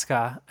in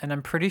Alaska, and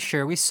I'm pretty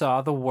sure we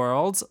saw the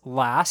world's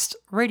last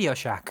Radio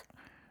Shack.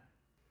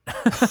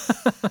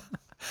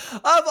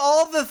 Of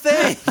all the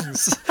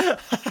things.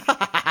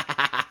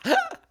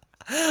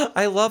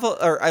 I love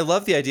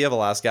the idea of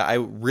Alaska. I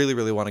really,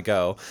 really want to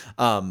go.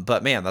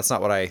 But man, that's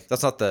not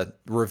the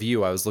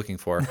review I was looking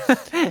for.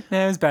 It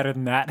was better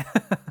than that.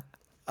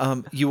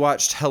 You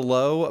watched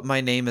Hello,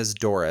 My Name is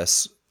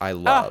Doris. I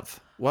love.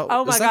 What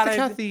oh was my that? God, The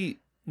Kathy?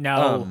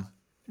 No.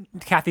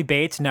 Kathy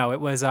Bates? No,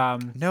 it was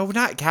No,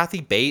 not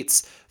Kathy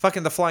Bates.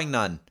 Fucking the Flying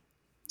Nun.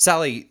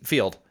 Sally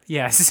Field.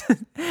 Yes.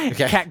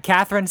 Okay.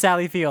 Catherine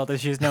Sally Field, as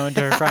she's known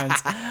to her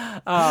friends.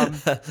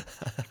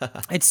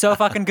 It's so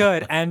fucking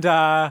good. And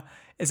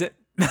is it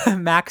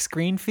Max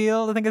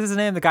Greenfield? I think is his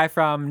name. The guy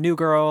from New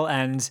Girl,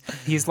 and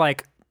he's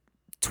like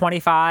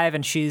 25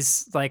 and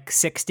she's like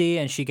 60,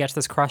 and she gets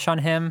this crush on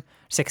him.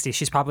 60.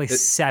 She's probably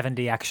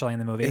 70 actually in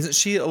the movie. Isn't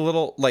she a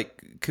little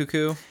like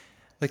cuckoo?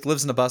 Like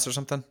lives in a bus or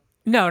something?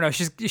 No,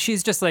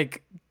 she's just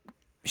like,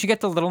 she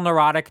gets a little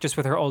neurotic just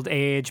with her old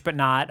age, but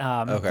not.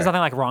 There's nothing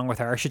like wrong with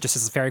her. She just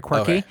is very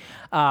quirky.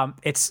 Okay.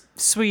 It's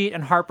sweet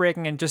and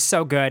heartbreaking and just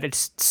so good.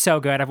 It's so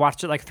good. I've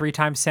watched it like 3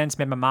 times since.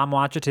 Made my mom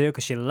watch it too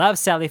because she loves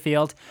Sally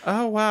Field.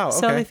 Oh wow. Okay.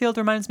 Sally Field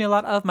reminds me a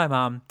lot of my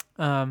mom.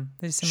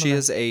 She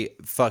is a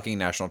fucking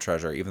national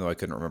treasure, even though I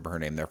couldn't remember her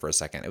name there for a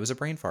second. It was a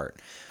brain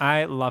fart.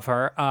 I love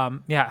her.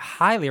 Yeah,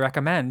 highly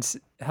recommend.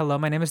 Hello,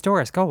 my name is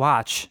Doris. Go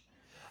watch.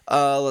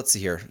 Let's see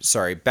here.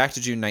 Sorry. Back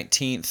to June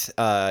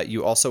 19th.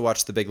 You also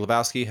watched The Big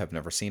Lebowski. Have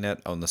never seen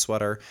it. Own the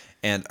sweater.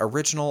 And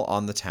Original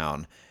on the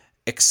Town.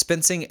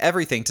 Expensing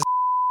everything to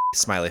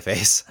smiley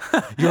face.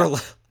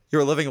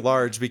 You're living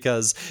large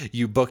because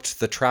you booked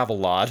the Travel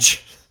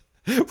Lodge,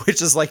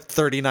 which is like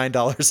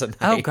 $39 a night.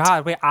 Oh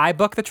God, wait! I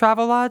booked the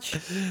Travel Lodge.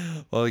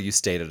 Well, you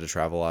stayed at a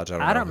Travel Lodge. I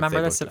don't I don't know if they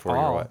remember booked this it at for you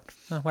or all.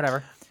 what.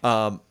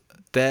 Whatever.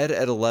 Bed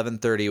at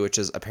 11:30, which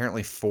is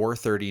apparently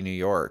 4:30 New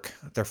York.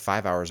 They're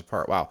 5 hours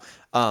apart. Wow.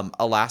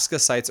 Alaska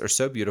sights are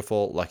so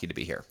beautiful. Lucky to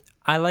be here.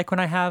 I like when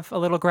I have a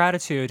little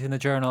gratitude in the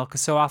journal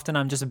because so often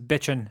I'm just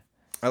bitching.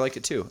 I like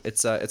it too.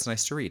 It's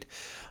nice to read.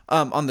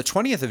 On the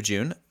 20th of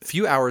June, a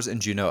few hours in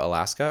Juneau,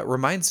 Alaska,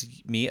 reminds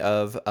me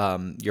of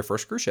your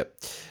first cruise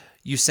ship.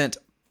 You sent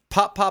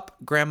Pop,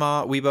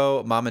 Grandma,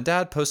 Weibo, Mom and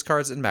Dad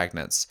postcards and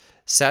magnets.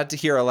 Sad to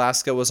hear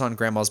Alaska was on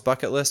Grandma's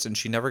bucket list and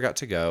she never got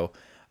to go.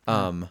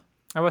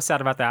 I was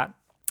sad about that.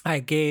 I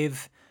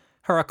gave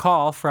her a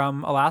call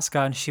from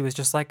Alaska and she was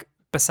just like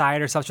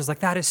beside herself. She was like,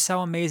 that is so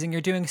amazing. You're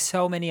doing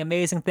so many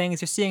amazing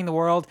things. You're seeing the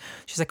world.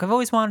 She's like, I've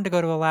always wanted to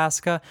go to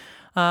Alaska.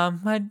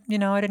 I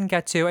didn't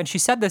get to. And she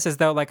said this as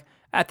though like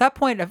at that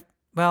point,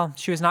 well,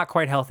 she was not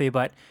quite healthy,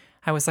 but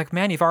I was like,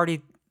 man, you've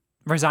already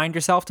resigned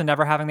yourself to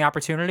never having the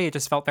opportunity. It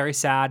just felt very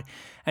sad.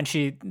 And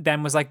she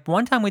then was like,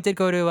 one time we did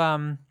go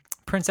to,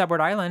 Prince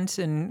Edward Island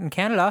in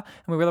Canada,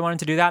 and we really wanted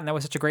to do that, and that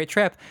was such a great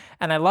trip,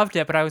 and I loved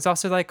it. But I was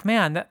also like,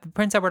 man, that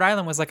Prince Edward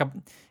Island was like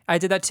I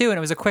did that too, and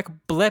it was a quick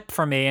blip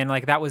for me, and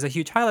like that was a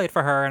huge highlight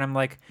for her. And I'm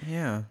like,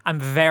 Yeah. I'm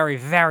very,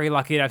 very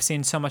lucky that I've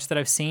seen so much that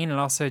I've seen, and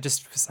also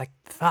just was like,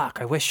 fuck,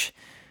 I wish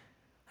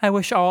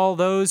all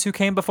those who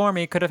came before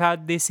me could have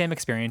had these same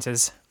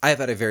experiences. I have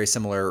had a very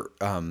similar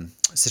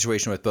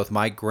situation with both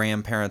my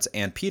grandparents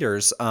and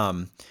Peter's.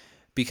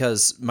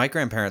 Because my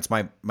grandparents,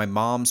 my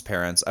mom's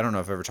parents, I don't know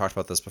if I've ever talked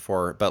about this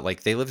before, but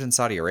like they lived in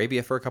Saudi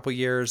Arabia for a couple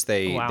years.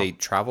 They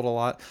traveled a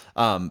lot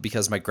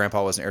because my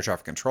grandpa was an air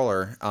traffic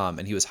controller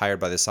and he was hired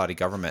by the Saudi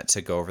government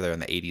to go over there in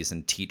the 80s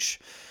and teach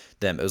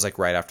them. It was like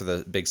right after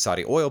the big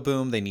Saudi oil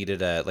boom. They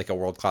needed a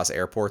world-class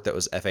airport that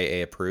was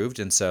FAA approved.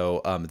 And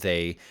so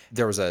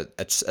there was a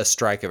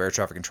strike of air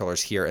traffic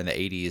controllers here in the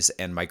 80s,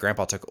 and my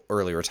grandpa took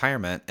early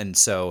retirement. And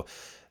so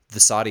the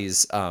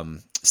Saudis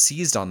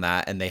seized on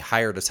that, and they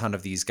hired a ton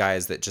of these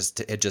guys that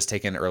had just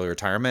taken early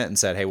retirement and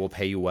said, hey, we'll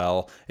pay you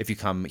well if you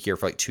come here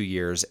for like 2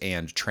 years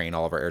and train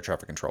all of our air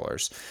traffic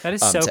controllers. That is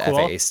so to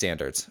cool. FAA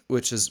standards,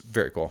 which is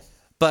very cool.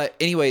 But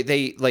anyway,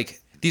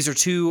 these are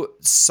two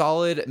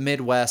solid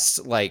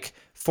Midwest, like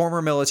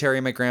former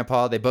military. My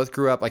grandpa, they both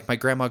grew up, like my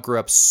grandma grew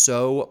up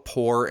so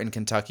poor in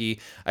Kentucky.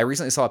 I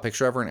recently saw a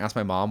picture of her and asked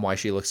my mom why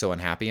she looked so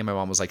unhappy. And my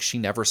mom was like, she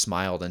never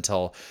smiled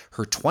until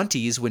her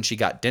 20s when she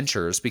got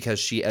dentures, because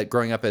she,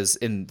 growing up as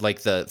in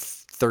like the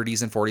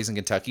 30s and 40s in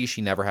Kentucky, she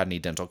never had any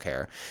dental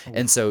care.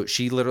 And so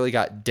she literally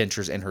got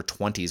dentures in her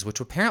 20s, which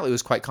apparently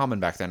was quite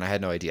common back then. I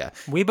had no idea.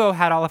 Weibo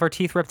had all of her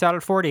teeth ripped out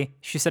at 40.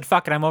 She said,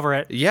 fuck it, I'm over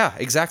it. Yeah,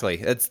 exactly.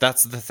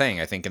 That's the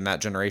thing. I think in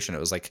that generation, it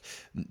was like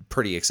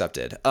pretty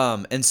accepted.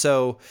 And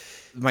so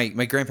my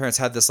grandparents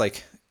had this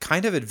like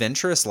kind of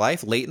adventurous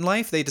life. Late in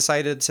life, they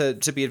decided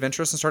to be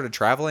adventurous and started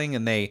traveling,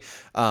 and they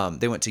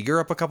went to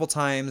Europe a couple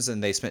times,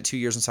 and they spent 2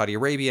 years in Saudi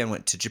Arabia and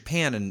went to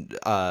Japan, and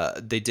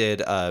they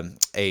did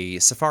a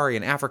safari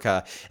in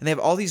Africa, and they have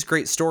all these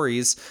great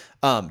stories.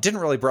 Didn't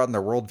really broaden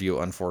their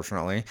worldview,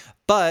 unfortunately,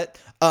 but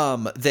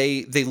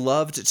they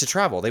loved to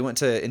travel. They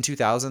went in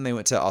 2000, they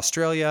went to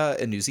Australia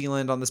and New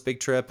Zealand on this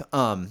big trip.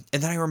 And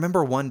then I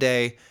remember one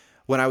day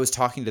when I was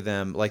talking to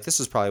them, like this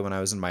was probably when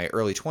I was in my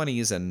early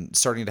 20s and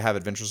starting to have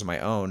adventures of my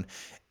own,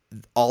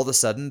 all of a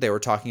sudden they were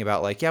talking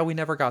about like, yeah, we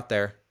never got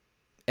there.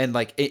 And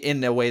like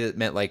in a way that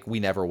meant like we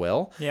never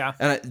will. Yeah.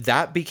 And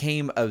that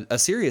became a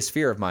serious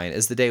fear of mine,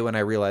 is the day when I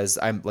realized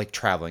I'm like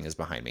traveling is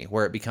behind me,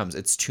 where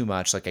it's too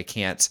much. Like I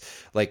can't,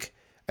 like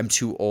I'm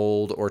too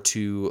old or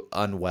too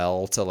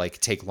unwell to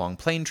like take long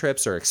plane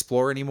trips or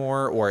explore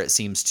anymore, or it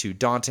seems too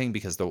daunting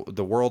because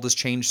the world has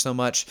changed so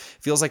much.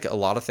 Feels like a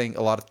lot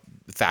of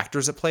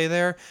factors at play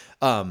there.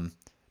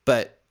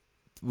 But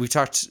we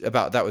talked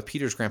about that with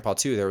Peter's grandpa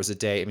too. There was a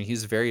day, I mean, he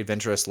was very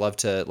adventurous, loved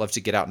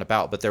to get out and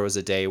about, but there was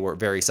a day where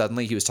very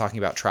suddenly he was talking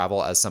about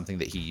travel as something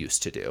that he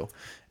used to do.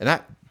 And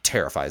that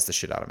terrifies the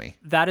shit out of me.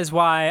 That is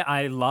why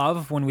I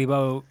love when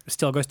Weibo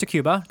still goes to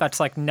Cuba. That's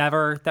like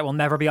that will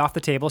never be off the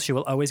table. She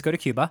will always go to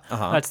Cuba.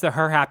 That's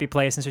her happy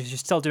place, and so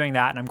she's still doing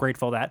that. And I'm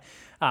grateful that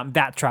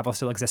that travel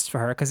still exists for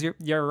her. Because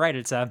you're right.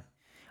 It's I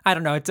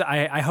don't know.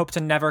 I hope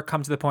to never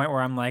come to the point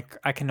where I'm like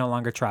I can no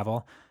longer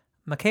travel.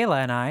 Michaela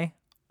and I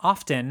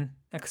often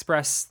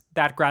express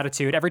that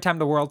gratitude every time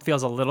the world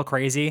feels a little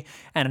crazy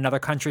and another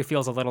country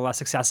feels a little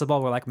less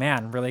accessible. We're like,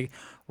 man, really,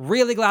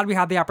 really glad we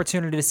had the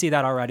opportunity to see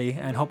that already,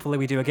 and hopefully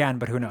we do again.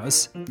 But who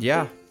knows?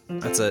 Yeah,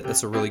 that's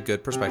a really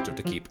good perspective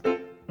to keep.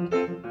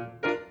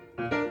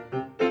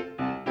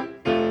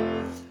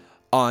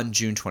 On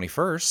June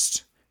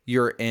 21st,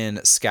 you're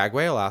in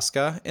Skagway,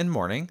 Alaska in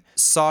mourning.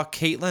 Saw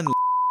Caitlin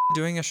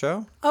doing a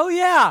show. Oh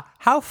yeah,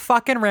 how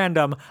fucking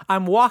random.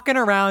 I'm walking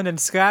around in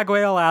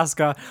Skagway,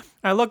 Alaska.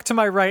 I look to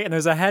my right and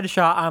there's a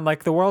headshot on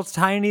like the world's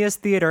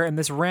tiniest theater in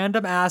this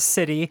random ass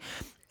city.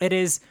 It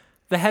is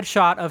the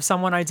headshot of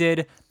someone I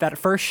did that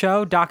first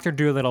show, Dr.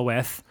 Doolittle,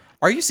 with.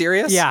 Are you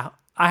serious? Yeah,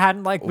 I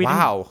hadn't like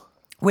Wow.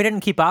 We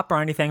didn't keep up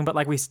or anything, but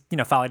like we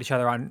followed each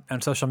other on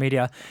social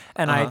media.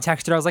 And I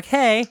texted her. I was like,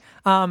 "Hey,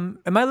 am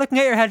I looking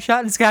at your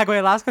headshot in Skagway,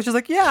 Alaska?" She's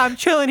like, "Yeah, I'm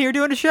chilling here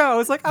doing a show." I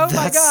was like, "Oh my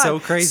god, That's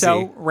so crazy.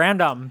 so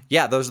random."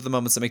 Yeah, those are the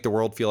moments that make the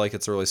world feel like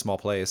it's a really small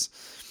place.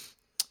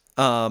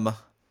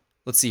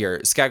 Let's see here.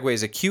 Skagway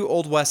is a cute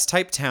Old West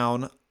type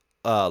town.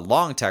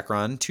 Long tech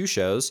run, 2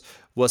 shows.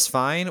 Was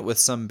fine with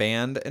some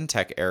band and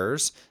tech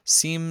errors.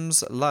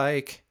 Seems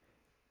like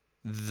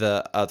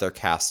the other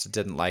cast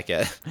didn't like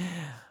it.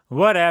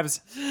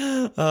 Whatevs.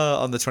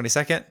 On the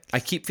 22nd,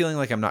 I keep feeling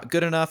like I'm not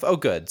good enough. Oh,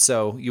 good.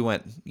 So you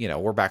went,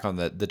 we're back on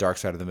the dark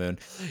side of the moon.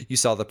 You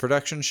saw the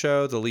production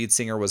show. The lead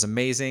singer was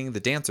amazing. The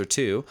dancer,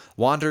 too.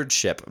 Wandered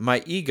ship.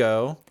 My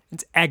ego.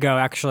 It's ego,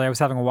 actually. I was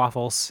having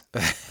waffles.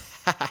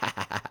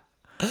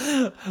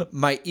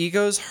 My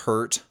ego's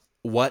hurt.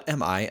 What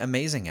am I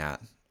amazing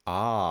at?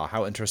 Ah,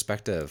 how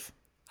introspective.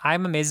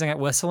 I'm amazing at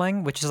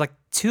whistling, which is like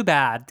too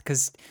bad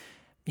because,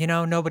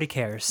 nobody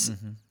cares.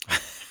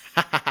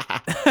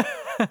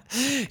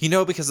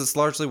 Because it's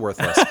largely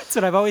worthless. That's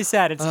what I've always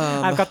said.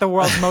 I've got the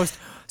world's most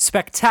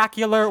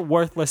spectacular,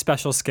 worthless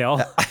special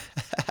skill.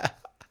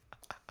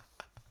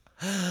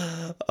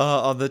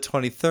 On the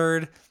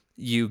 23rd,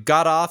 you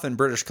got off in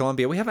British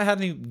Columbia. We haven't had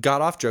any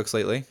got off jokes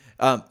lately.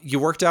 You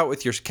worked out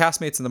with your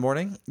castmates in the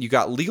morning. You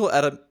got legal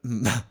edibles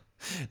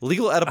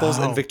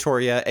in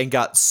Victoria and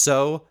got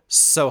so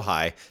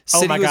high.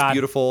 City my was God.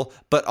 beautiful,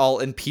 but all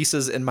in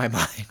pieces in my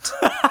mind.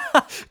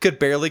 Could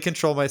barely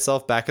control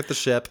myself back at the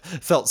ship.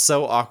 Felt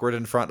so awkward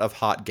in front of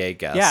hot gay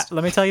guests. Yeah,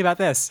 let me tell you about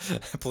this.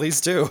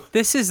 Please do.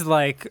 This is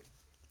like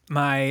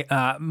my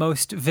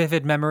most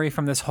vivid memory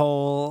from this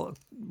whole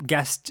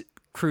guest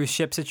cruise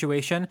ship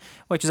situation,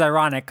 which is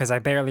ironic because I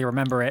barely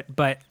remember it,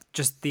 but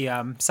just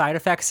the side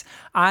effects.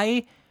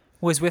 I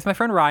was with my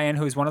friend Ryan,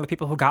 who's one of the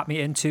people who got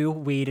me into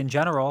weed in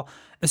general.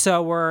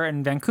 So we're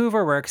in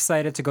Vancouver. We're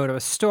excited to go to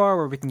a store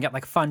where we can get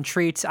like fun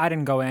treats. I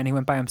didn't go in. He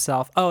went by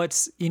himself. Oh,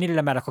 you needed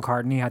a medical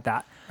card, and he had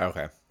that.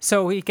 Okay.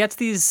 So he gets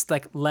these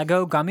like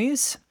Lego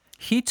gummies.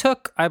 He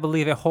took, I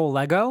believe, a whole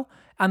Lego,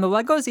 and the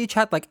Legos each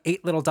had like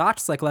 8 little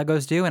dots, like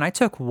Legos do, and I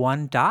took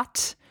 1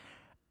 dot.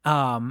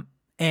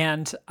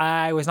 And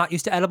I was not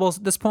used to edibles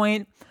at this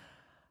point.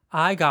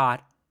 I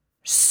got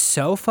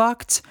so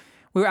fucked.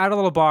 We were at a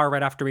little bar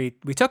right after we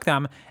took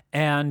them,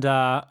 and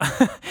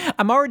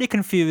I'm already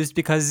confused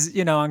because,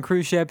 on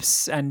cruise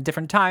ships and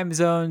different time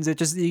zones,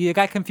 you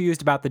got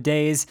confused about the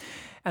days.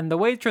 And the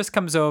waitress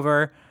comes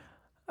over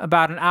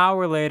about an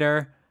hour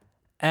later,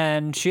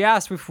 and she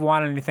asked if we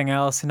wanted anything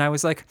else, and I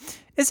was like,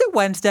 "Is it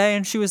Wednesday?"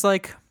 And she was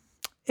like,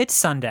 "It's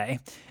Sunday."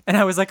 And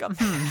I was like,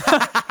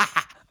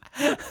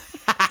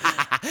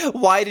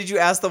 Why did you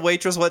ask the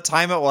waitress what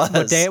time it was?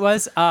 What day it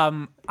was?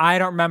 I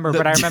don't remember,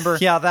 but I remember.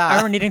 Yeah, that. I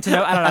remember needing to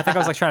know. I don't know. I think I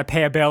was like trying to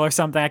pay a bill or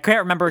something. I can't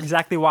remember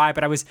exactly why,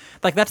 but I was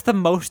like, "That's the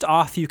most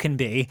off you can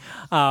be."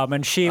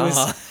 And she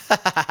was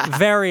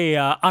very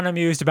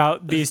unamused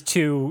about these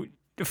 2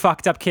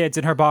 fucked up kids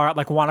in her bar at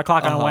like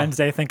 1:00 on a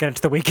Wednesday, thinking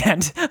it's the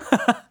weekend.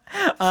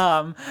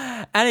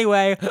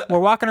 Anyway, we're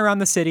walking around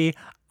the city.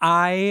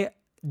 I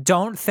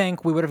don't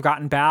think we would have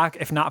gotten back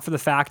if not for the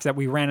fact that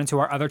we ran into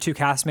our other 2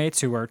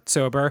 castmates who were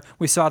sober.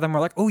 We saw them. We're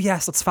like, "Oh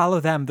yes, let's follow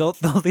them. They'll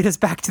lead us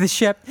back to the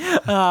ship."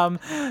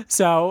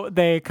 So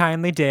they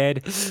kindly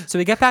did. So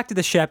we get back to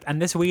the ship,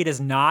 and this weed is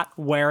not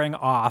wearing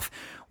off.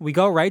 We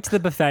go right to the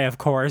buffet, of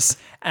course,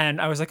 and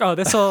I was like, "Oh,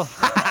 this'll."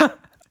 I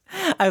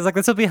was like,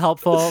 "This will be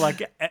helpful.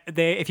 Like,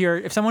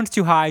 if someone's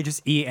too high,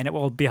 just eat, and it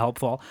will be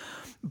helpful."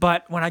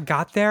 But when I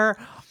got there,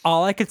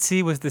 all I could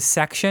see was this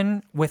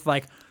section with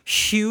like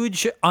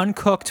huge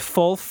uncooked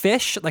full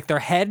fish, like their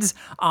heads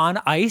on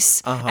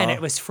ice, and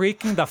it was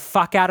freaking the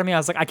fuck out of me. I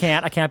was like, I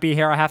can't be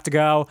here. I have to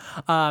go.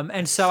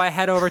 And so I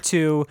head over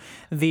to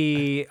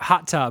the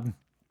hot tub.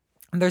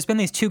 And there's been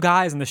these 2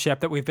 guys on the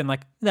ship that we've been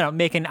like,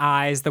 making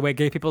eyes the way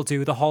gay people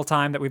do the whole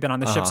time that we've been on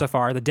the ship so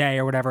far, the day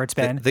or whatever it's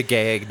been. The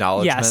gay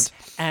acknowledgement. Yes.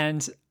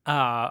 And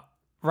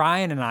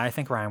Ryan and I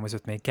think Ryan was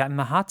with me, get in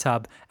the hot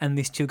tub, and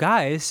these 2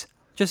 guys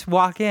just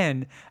walk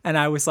in. And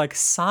I was like,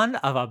 son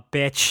of a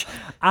bitch.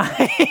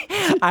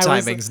 I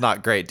Timing's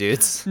not great,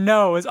 dudes.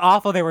 No, it was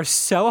awful. They were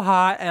so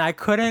hot and I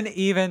couldn't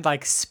even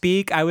like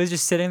speak. I was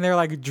just sitting there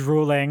like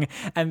drooling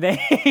and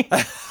they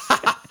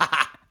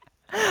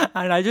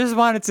and I just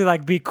wanted to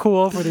like be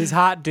cool for these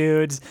hot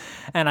dudes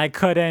and I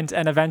couldn't.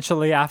 And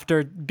eventually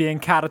after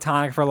being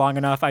catatonic for long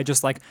enough, I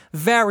just like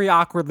very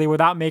awkwardly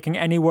without making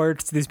any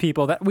words to these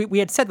people that we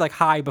had said like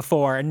hi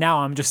before. And now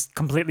I'm just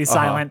completely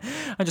silent.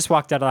 I just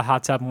walked out of the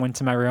hot tub and went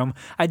to my room.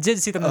 I did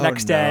see them the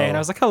next day and I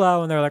was like,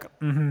 hello. And they were like,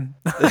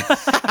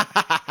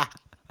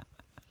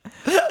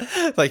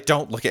 Like,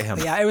 don't look at him.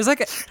 yeah, it was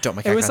like, Don't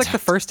make it eye was like the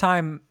contact. first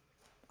time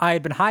I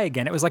had been high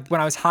again. It was like when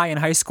I was high in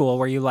high school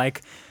where you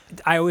like,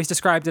 I always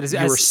described it as,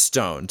 You were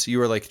stoned. You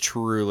were like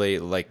truly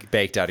like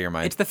baked out of your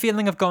mind. it's the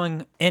feeling of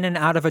going in and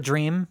out of a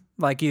dream.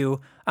 Like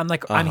I'm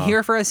like, I'm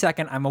here for a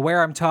second. I'm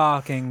aware I'm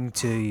talking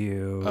to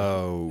you.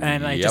 Oh,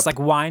 and I just like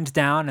wind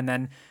down and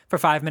then for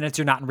 5 minutes,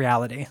 you're not in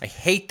reality. I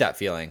hate that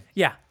feeling.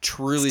 Yeah.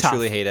 Truly, It's tough.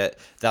 truly hate it.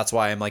 That's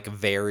why I'm like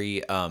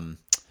very, I'm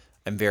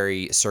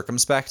very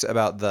circumspect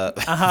about the.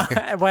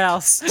 Well,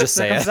 Just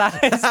say it.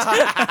 circumcised.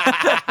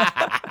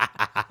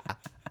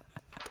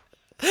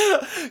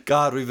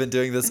 God, we've been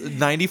doing this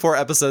 94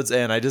 episodes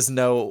in. I just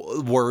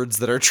know words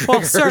that are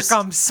Well, triggers.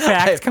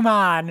 circumspect. Come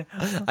on.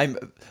 I'm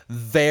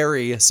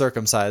very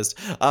circumcised.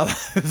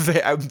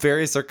 I'm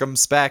very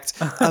circumspect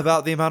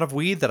about the amount of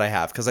weed that I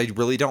have because I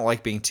really don't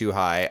like being too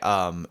high.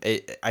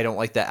 I don't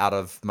like that out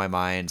of my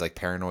mind, like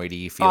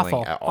paranoid-y feeling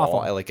Awful, at all. awful.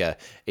 I like a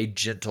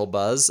gentle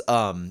buzz.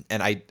 And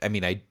I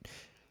mean, I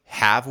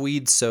have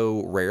weed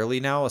so rarely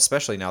now,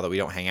 especially now that we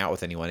don't hang out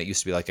with anyone. It used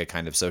to be like a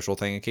kind of social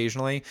thing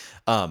occasionally.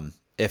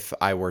 If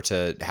I were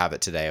to have it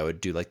today, I would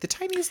do like the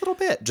tiniest little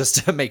bit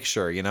just to make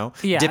sure, you know,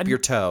 Yeah, dip your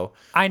toe.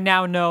 I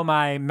now know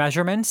my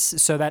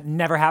measurements, so that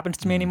never happens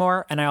to me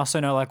anymore. And I also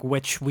know like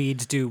which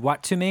weeds do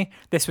what to me.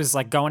 This was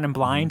like going in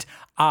blind.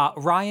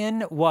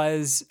 Ryan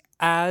was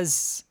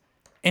as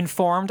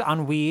informed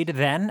on weed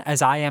then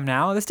as I am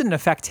now. This didn't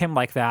affect him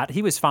like that.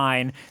 He was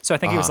fine. So I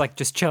think he was like,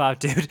 just chill out,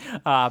 dude.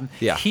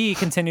 Yeah. He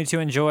continued to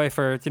enjoy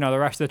for, the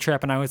rest of the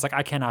trip. And I was like,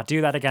 I cannot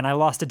do that again. I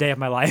lost a day of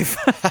my life.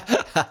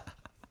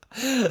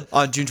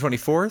 On June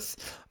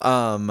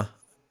 24th,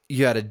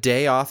 you had a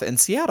day off in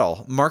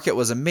Seattle. Market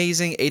was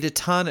amazing, ate a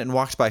ton, and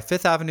walked by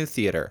Fifth Avenue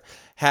Theater.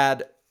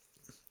 Had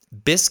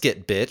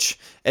Biscuit Bitch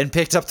and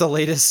picked up the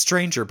latest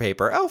Stranger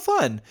paper. Oh,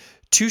 fun.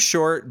 2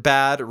 short,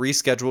 bad,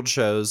 rescheduled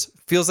shows.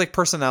 Feels like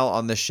personnel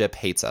on this ship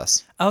hates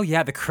us. Oh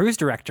yeah, the cruise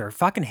director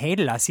fucking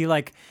hated us. He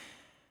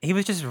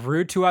was just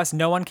rude to us.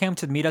 No one came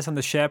to meet us on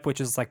the ship, which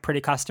is like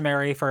pretty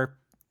customary for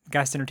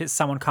guest entertainment.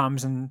 Someone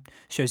comes and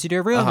shows you to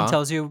your room and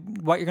tells you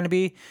what you're going to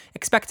be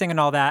expecting and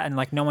all that. And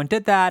like no one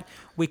did that.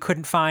 We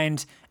couldn't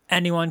find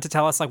anyone to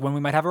tell us like when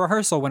we might have a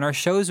rehearsal, when our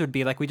shows would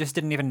be. Like we just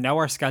didn't even know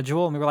our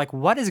schedule. And we were like,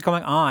 what is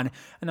going on?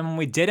 And then when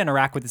we did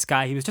interact with this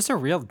guy, he was just a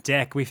real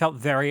dick. We felt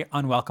very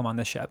unwelcome on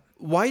the ship.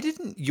 Why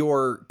didn't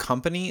your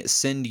company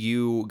send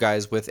you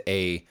guys with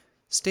a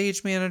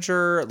stage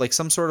manager, like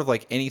some sort of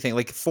like anything,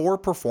 like 4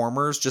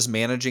 performers just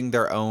managing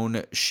their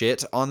own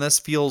shit on this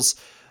feels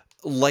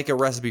like a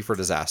recipe for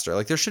disaster.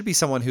 Like there should be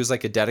someone who's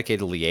like a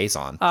dedicated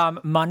liaison.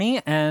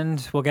 Money,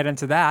 and we'll get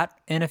into that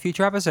in a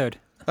future episode.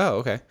 Oh,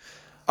 okay.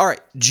 All right.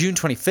 June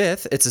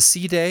 25th. It's a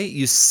sea day.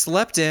 You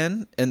slept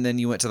in and then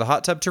you went to the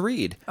hot tub to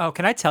read. Oh,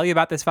 can I tell you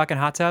about this fucking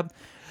hot tub?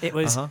 It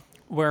was,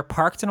 we're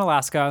parked in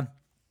Alaska.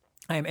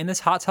 I am in this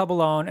hot tub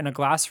alone in a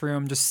glass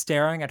room, just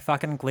staring at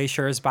fucking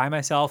glaciers by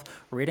myself,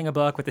 reading a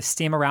book with the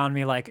steam around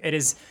me. Like it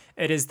is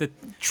the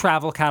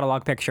travel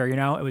catalog picture, you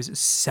know? It was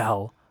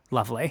so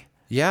lovely.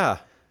 Yeah.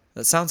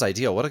 That sounds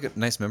ideal. What a good,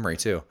 nice memory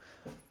too.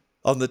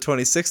 On the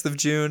 26th of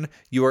June,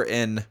 you are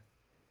in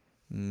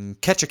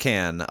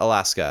Ketchikan,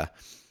 Alaska.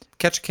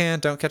 Catch a can,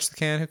 don't catch the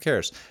can, who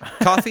cares?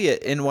 Coffee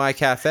at NY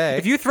Cafe.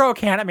 If you throw a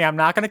can at me, I'm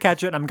not going to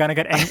catch it and I'm going to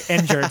get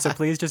injured, so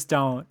please just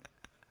don't.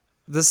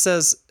 This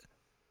says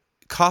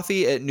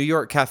coffee at New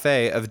York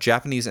Cafe of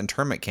Japanese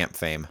internment camp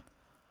fame.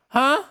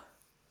 Huh?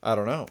 I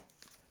don't know.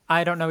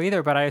 I don't know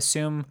either, but I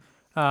assume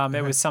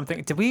it was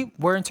something.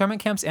 Were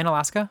internment camps in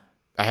Alaska?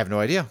 I have no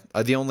idea.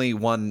 The only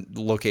one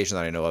location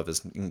that I know of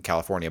is in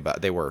California,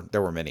 but there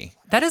were many.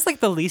 That is like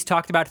the least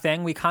talked about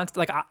thing. We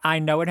I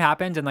know it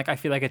happened, and like I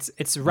feel like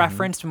it's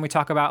referenced when we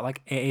talk about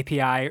like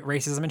AAPI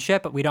racism and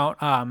shit, but we don't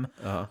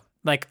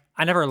like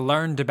I never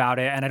learned about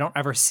it, and I don't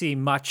ever see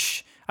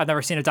much. I've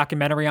never seen a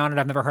documentary on it.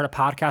 I've never heard a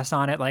podcast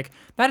on it. Like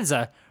that is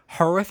a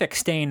horrific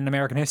stain in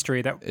American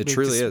history that It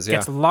truly is. Yeah.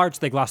 Gets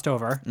largely glossed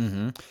over.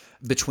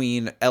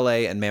 Between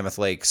LA and Mammoth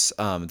Lakes,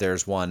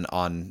 there's one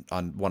on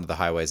one of the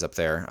highways up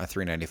there,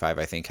 395,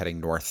 I think, heading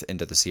north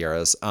into the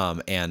Sierras.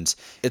 And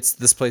it's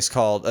this place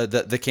called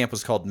the camp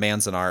was called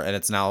Manzanar, and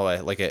it's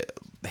now like a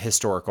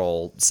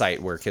historical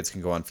site where kids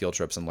can go on field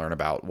trips and learn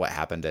about what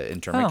happened at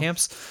internment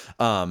camps.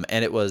 And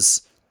it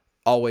was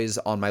always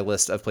on my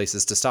list of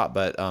places to stop,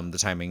 but the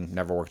timing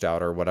never worked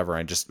out or whatever.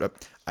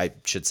 I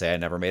should say I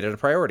never made it a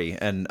priority,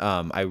 and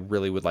I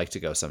really would like to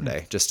go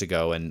someday, just to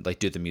go and like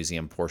do the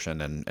museum portion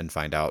and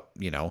find out,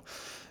 you know,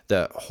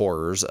 the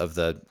horrors of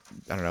the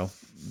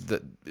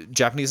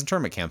Japanese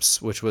internment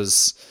camps, which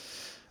was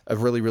a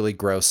really, really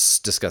gross,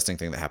 disgusting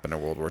thing that happened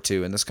in World War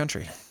II in this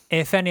country.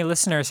 If any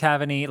listeners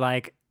have any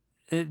like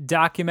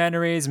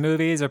documentaries,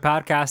 movies, or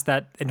podcasts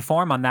that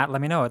inform on that, let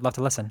me know. I'd love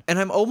to listen. And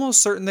I'm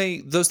almost certain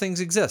those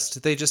things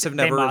exist. They just have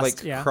never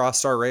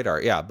crossed our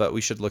radar. Yeah, but we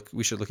should look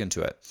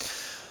into it.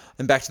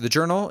 And back to the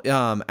journal.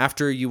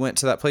 After you went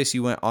to that place,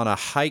 you went on a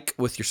hike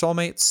with your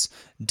soulmates,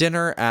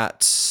 dinner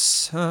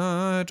at,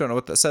 I don't know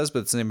what that says, but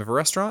it's the name of a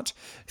restaurant.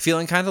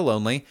 Feeling kind of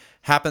lonely.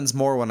 Happens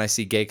more when I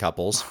see gay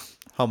couples.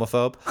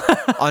 Homophobe.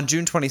 On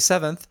June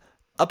 27th,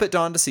 up at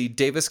dawn to see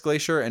Davis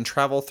Glacier and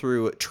travel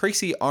through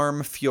Tracy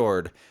Arm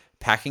Fjord.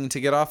 Packing to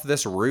get off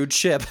this rude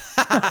ship.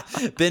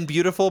 Been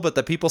beautiful, but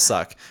the people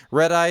suck.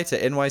 Red eye to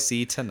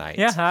NYC tonight.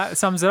 Yeah, that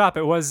sums it up.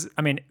 It was,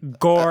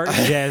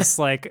 gorgeous,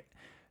 like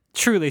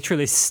truly,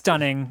 truly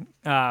stunning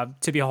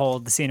to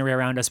behold the scenery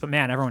around us. But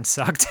man, everyone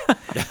sucked.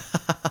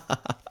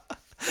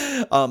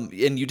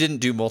 And you didn't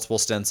do multiple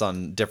stints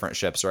on different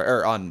ships, right?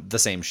 Or on the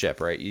same ship,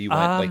 right? You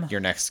went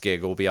your next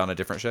gig will be on a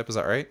different ship. Is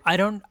that right?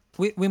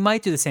 We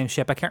might do the same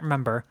ship. I can't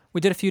remember. We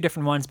did a few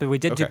different ones, but we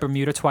did do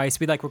Bermuda twice.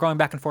 We're going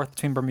back and forth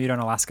between Bermuda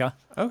and Alaska.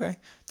 Okay.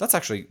 That's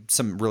actually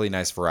some really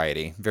nice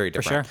variety. Very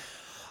different.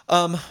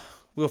 For sure.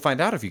 We'll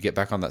find out if you get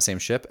back on that same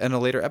ship in a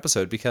later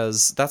episode,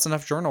 because that's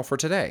enough journal for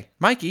today.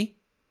 Mikey,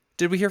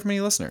 did we hear from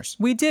any listeners?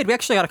 We did. We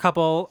actually got a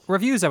couple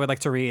reviews I would like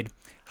to read.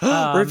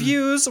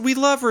 Reviews? We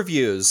love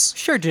reviews.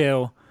 Sure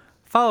do.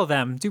 Follow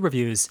them. Do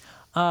reviews.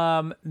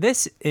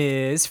 This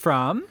is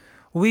from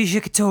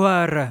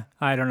Wijiktor.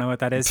 I don't know what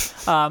that is.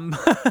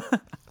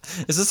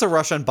 Is this a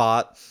Russian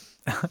bot?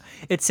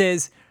 It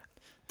says...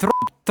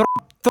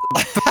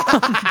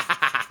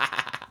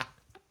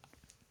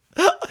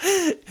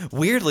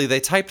 Weirdly, they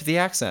typed the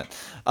accent.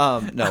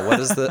 No, what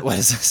does it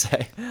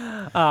say?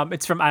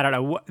 It's from, I don't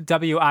know,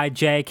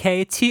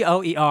 WIJKTOER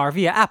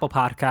via Apple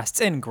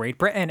Podcasts in Great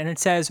Britain, and it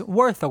says,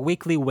 worth a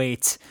weekly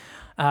wait.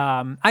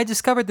 I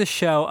discovered this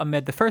show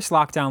amid the first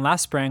lockdown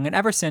last spring, and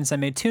ever since I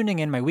made tuning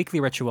in my weekly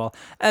ritual.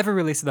 Every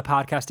release of the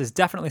podcast is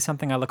definitely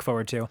something I look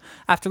forward to.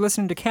 After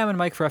listening to Cam and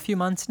Mike for a few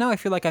months, now I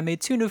feel like I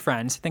made 2 new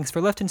friends. Thanks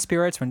for lifting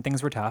spirits when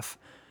things were tough.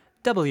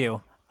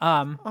 W.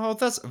 Oh,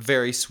 that's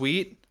very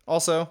sweet.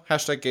 Also,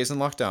 hashtag gays in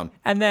lockdown.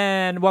 And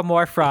then one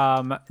more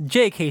from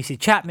J. Casey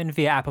Chapman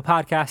via Apple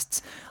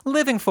Podcasts.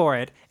 Living for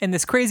it. In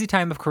this crazy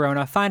time of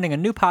Corona, finding a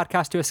new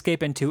podcast to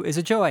escape into is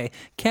a joy.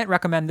 Can't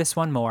recommend this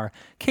one more.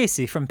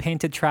 Casey from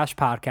Painted Trash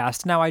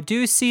Podcast. Now, I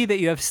do see that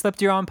you have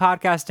slipped your own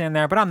podcast in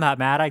there, but I'm not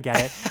mad. I get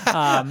it.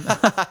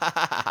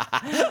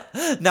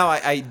 Now,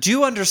 I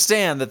do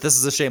understand that this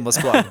is a shameless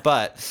plug,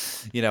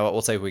 but you know what?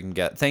 We'll take what we can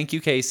get. Thank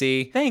you,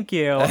 Casey. Thank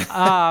you.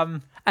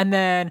 And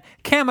then,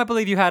 Cam, I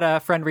believe you had a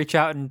friend reach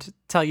out and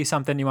tell you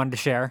something you wanted to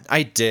share.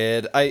 I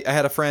did. I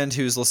had a friend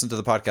who's listened to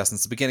the podcast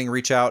since the beginning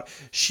reach out.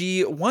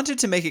 She wanted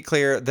to make it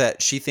clear that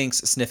she thinks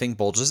sniffing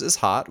bulges is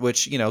hot,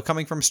 which, you know,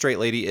 coming from a straight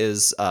lady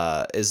is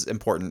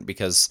important,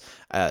 because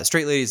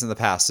straight ladies in the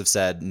past have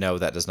said, no,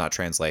 that does not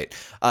translate.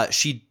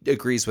 She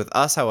agrees with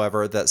us,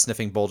 however, that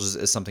sniffing bulges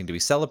is something to be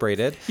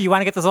celebrated. You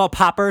want to get those little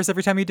poppers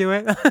every time you do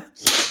it?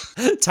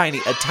 A tiny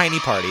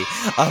party.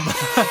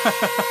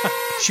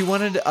 She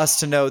wanted us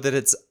to know that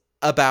it's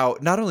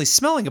about not only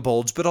smelling a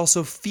bulge, but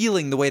also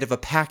feeling the weight of a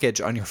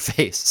package on your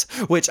face,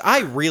 which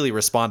I really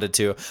responded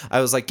to. I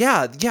was like,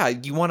 yeah,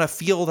 you want to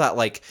feel that,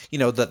 like, you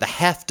know, the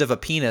heft of a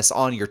penis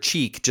on your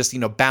cheek, just, you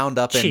know, bound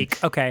up in...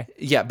 Cheek, okay.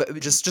 Yeah,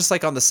 but just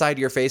like on the side of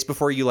your face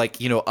before you,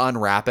 like, you know,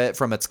 unwrap it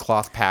from its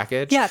cloth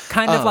package. Yeah,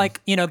 kind of like,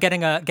 you know,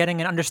 getting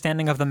an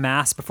understanding of the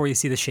mass before you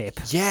see the shape.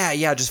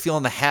 Yeah, just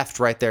feeling the heft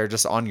right there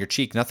just on your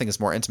cheek. Nothing is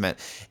more intimate.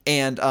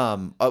 And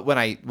when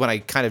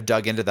I kind of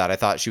dug into that, I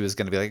thought she was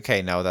going to be like,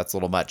 okay, no, that's a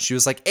little much. She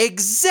was like,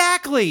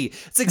 exactly.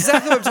 It's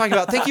exactly what I'm talking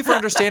about. Thank you for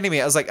understanding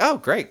me. I was like, oh,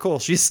 great, cool.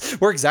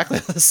 We're exactly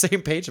on the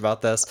same page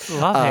about this.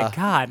 Love it.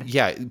 God.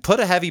 Yeah. Put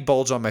a heavy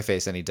bulge on my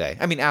face any day.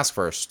 I mean, ask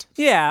first.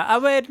 Yeah, I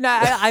would.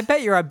 I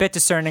bet you're a bit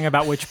discerning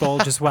about which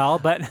bulge as well,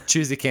 but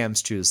choosy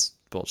Cams choose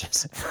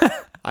bulges.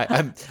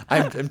 I'm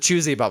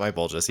choosy about my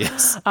bulges.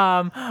 Yes.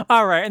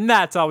 All right. And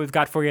that's all we've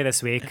got for you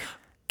this week.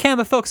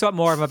 Cam, if folks want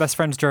more of My Best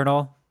Friend's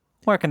Journal,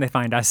 where can they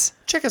find us?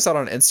 Check us out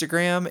on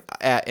Instagram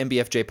at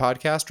MBFJ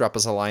Podcast. Drop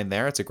us a line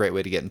there. It's a great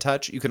way to get in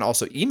touch. You can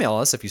also email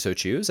us if you so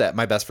choose at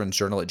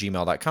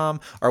mybestfriendsjournal@gmail.com.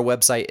 Our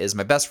website is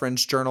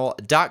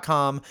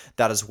mybestfriendsjournal.com.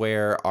 That is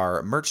where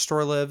our merch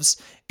store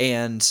lives.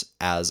 And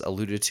as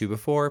alluded to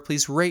before,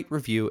 please rate,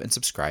 review, and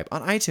subscribe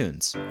on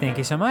iTunes. Thank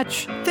you so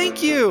much.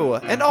 Thank you.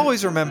 And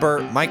always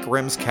remember, Mike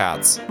rims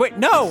cats. Wait,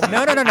 no.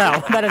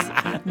 That is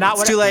not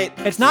what... It's too late.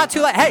 It's not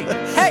too late.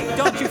 Hey,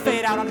 don't you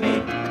fade out on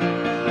me.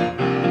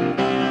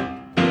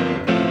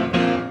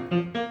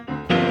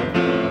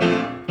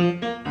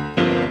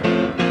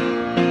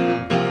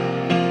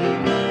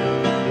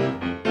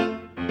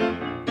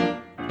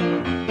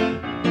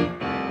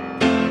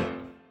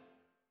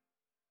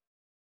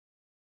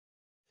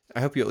 I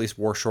hope you at least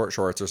wore short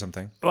shorts or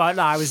something. Well,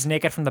 no, I was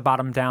naked from the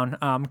bottom down.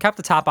 Kept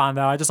the top on,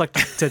 though. I just like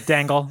to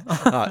dangle.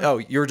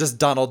 You were just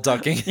Donald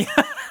ducking. Yeah.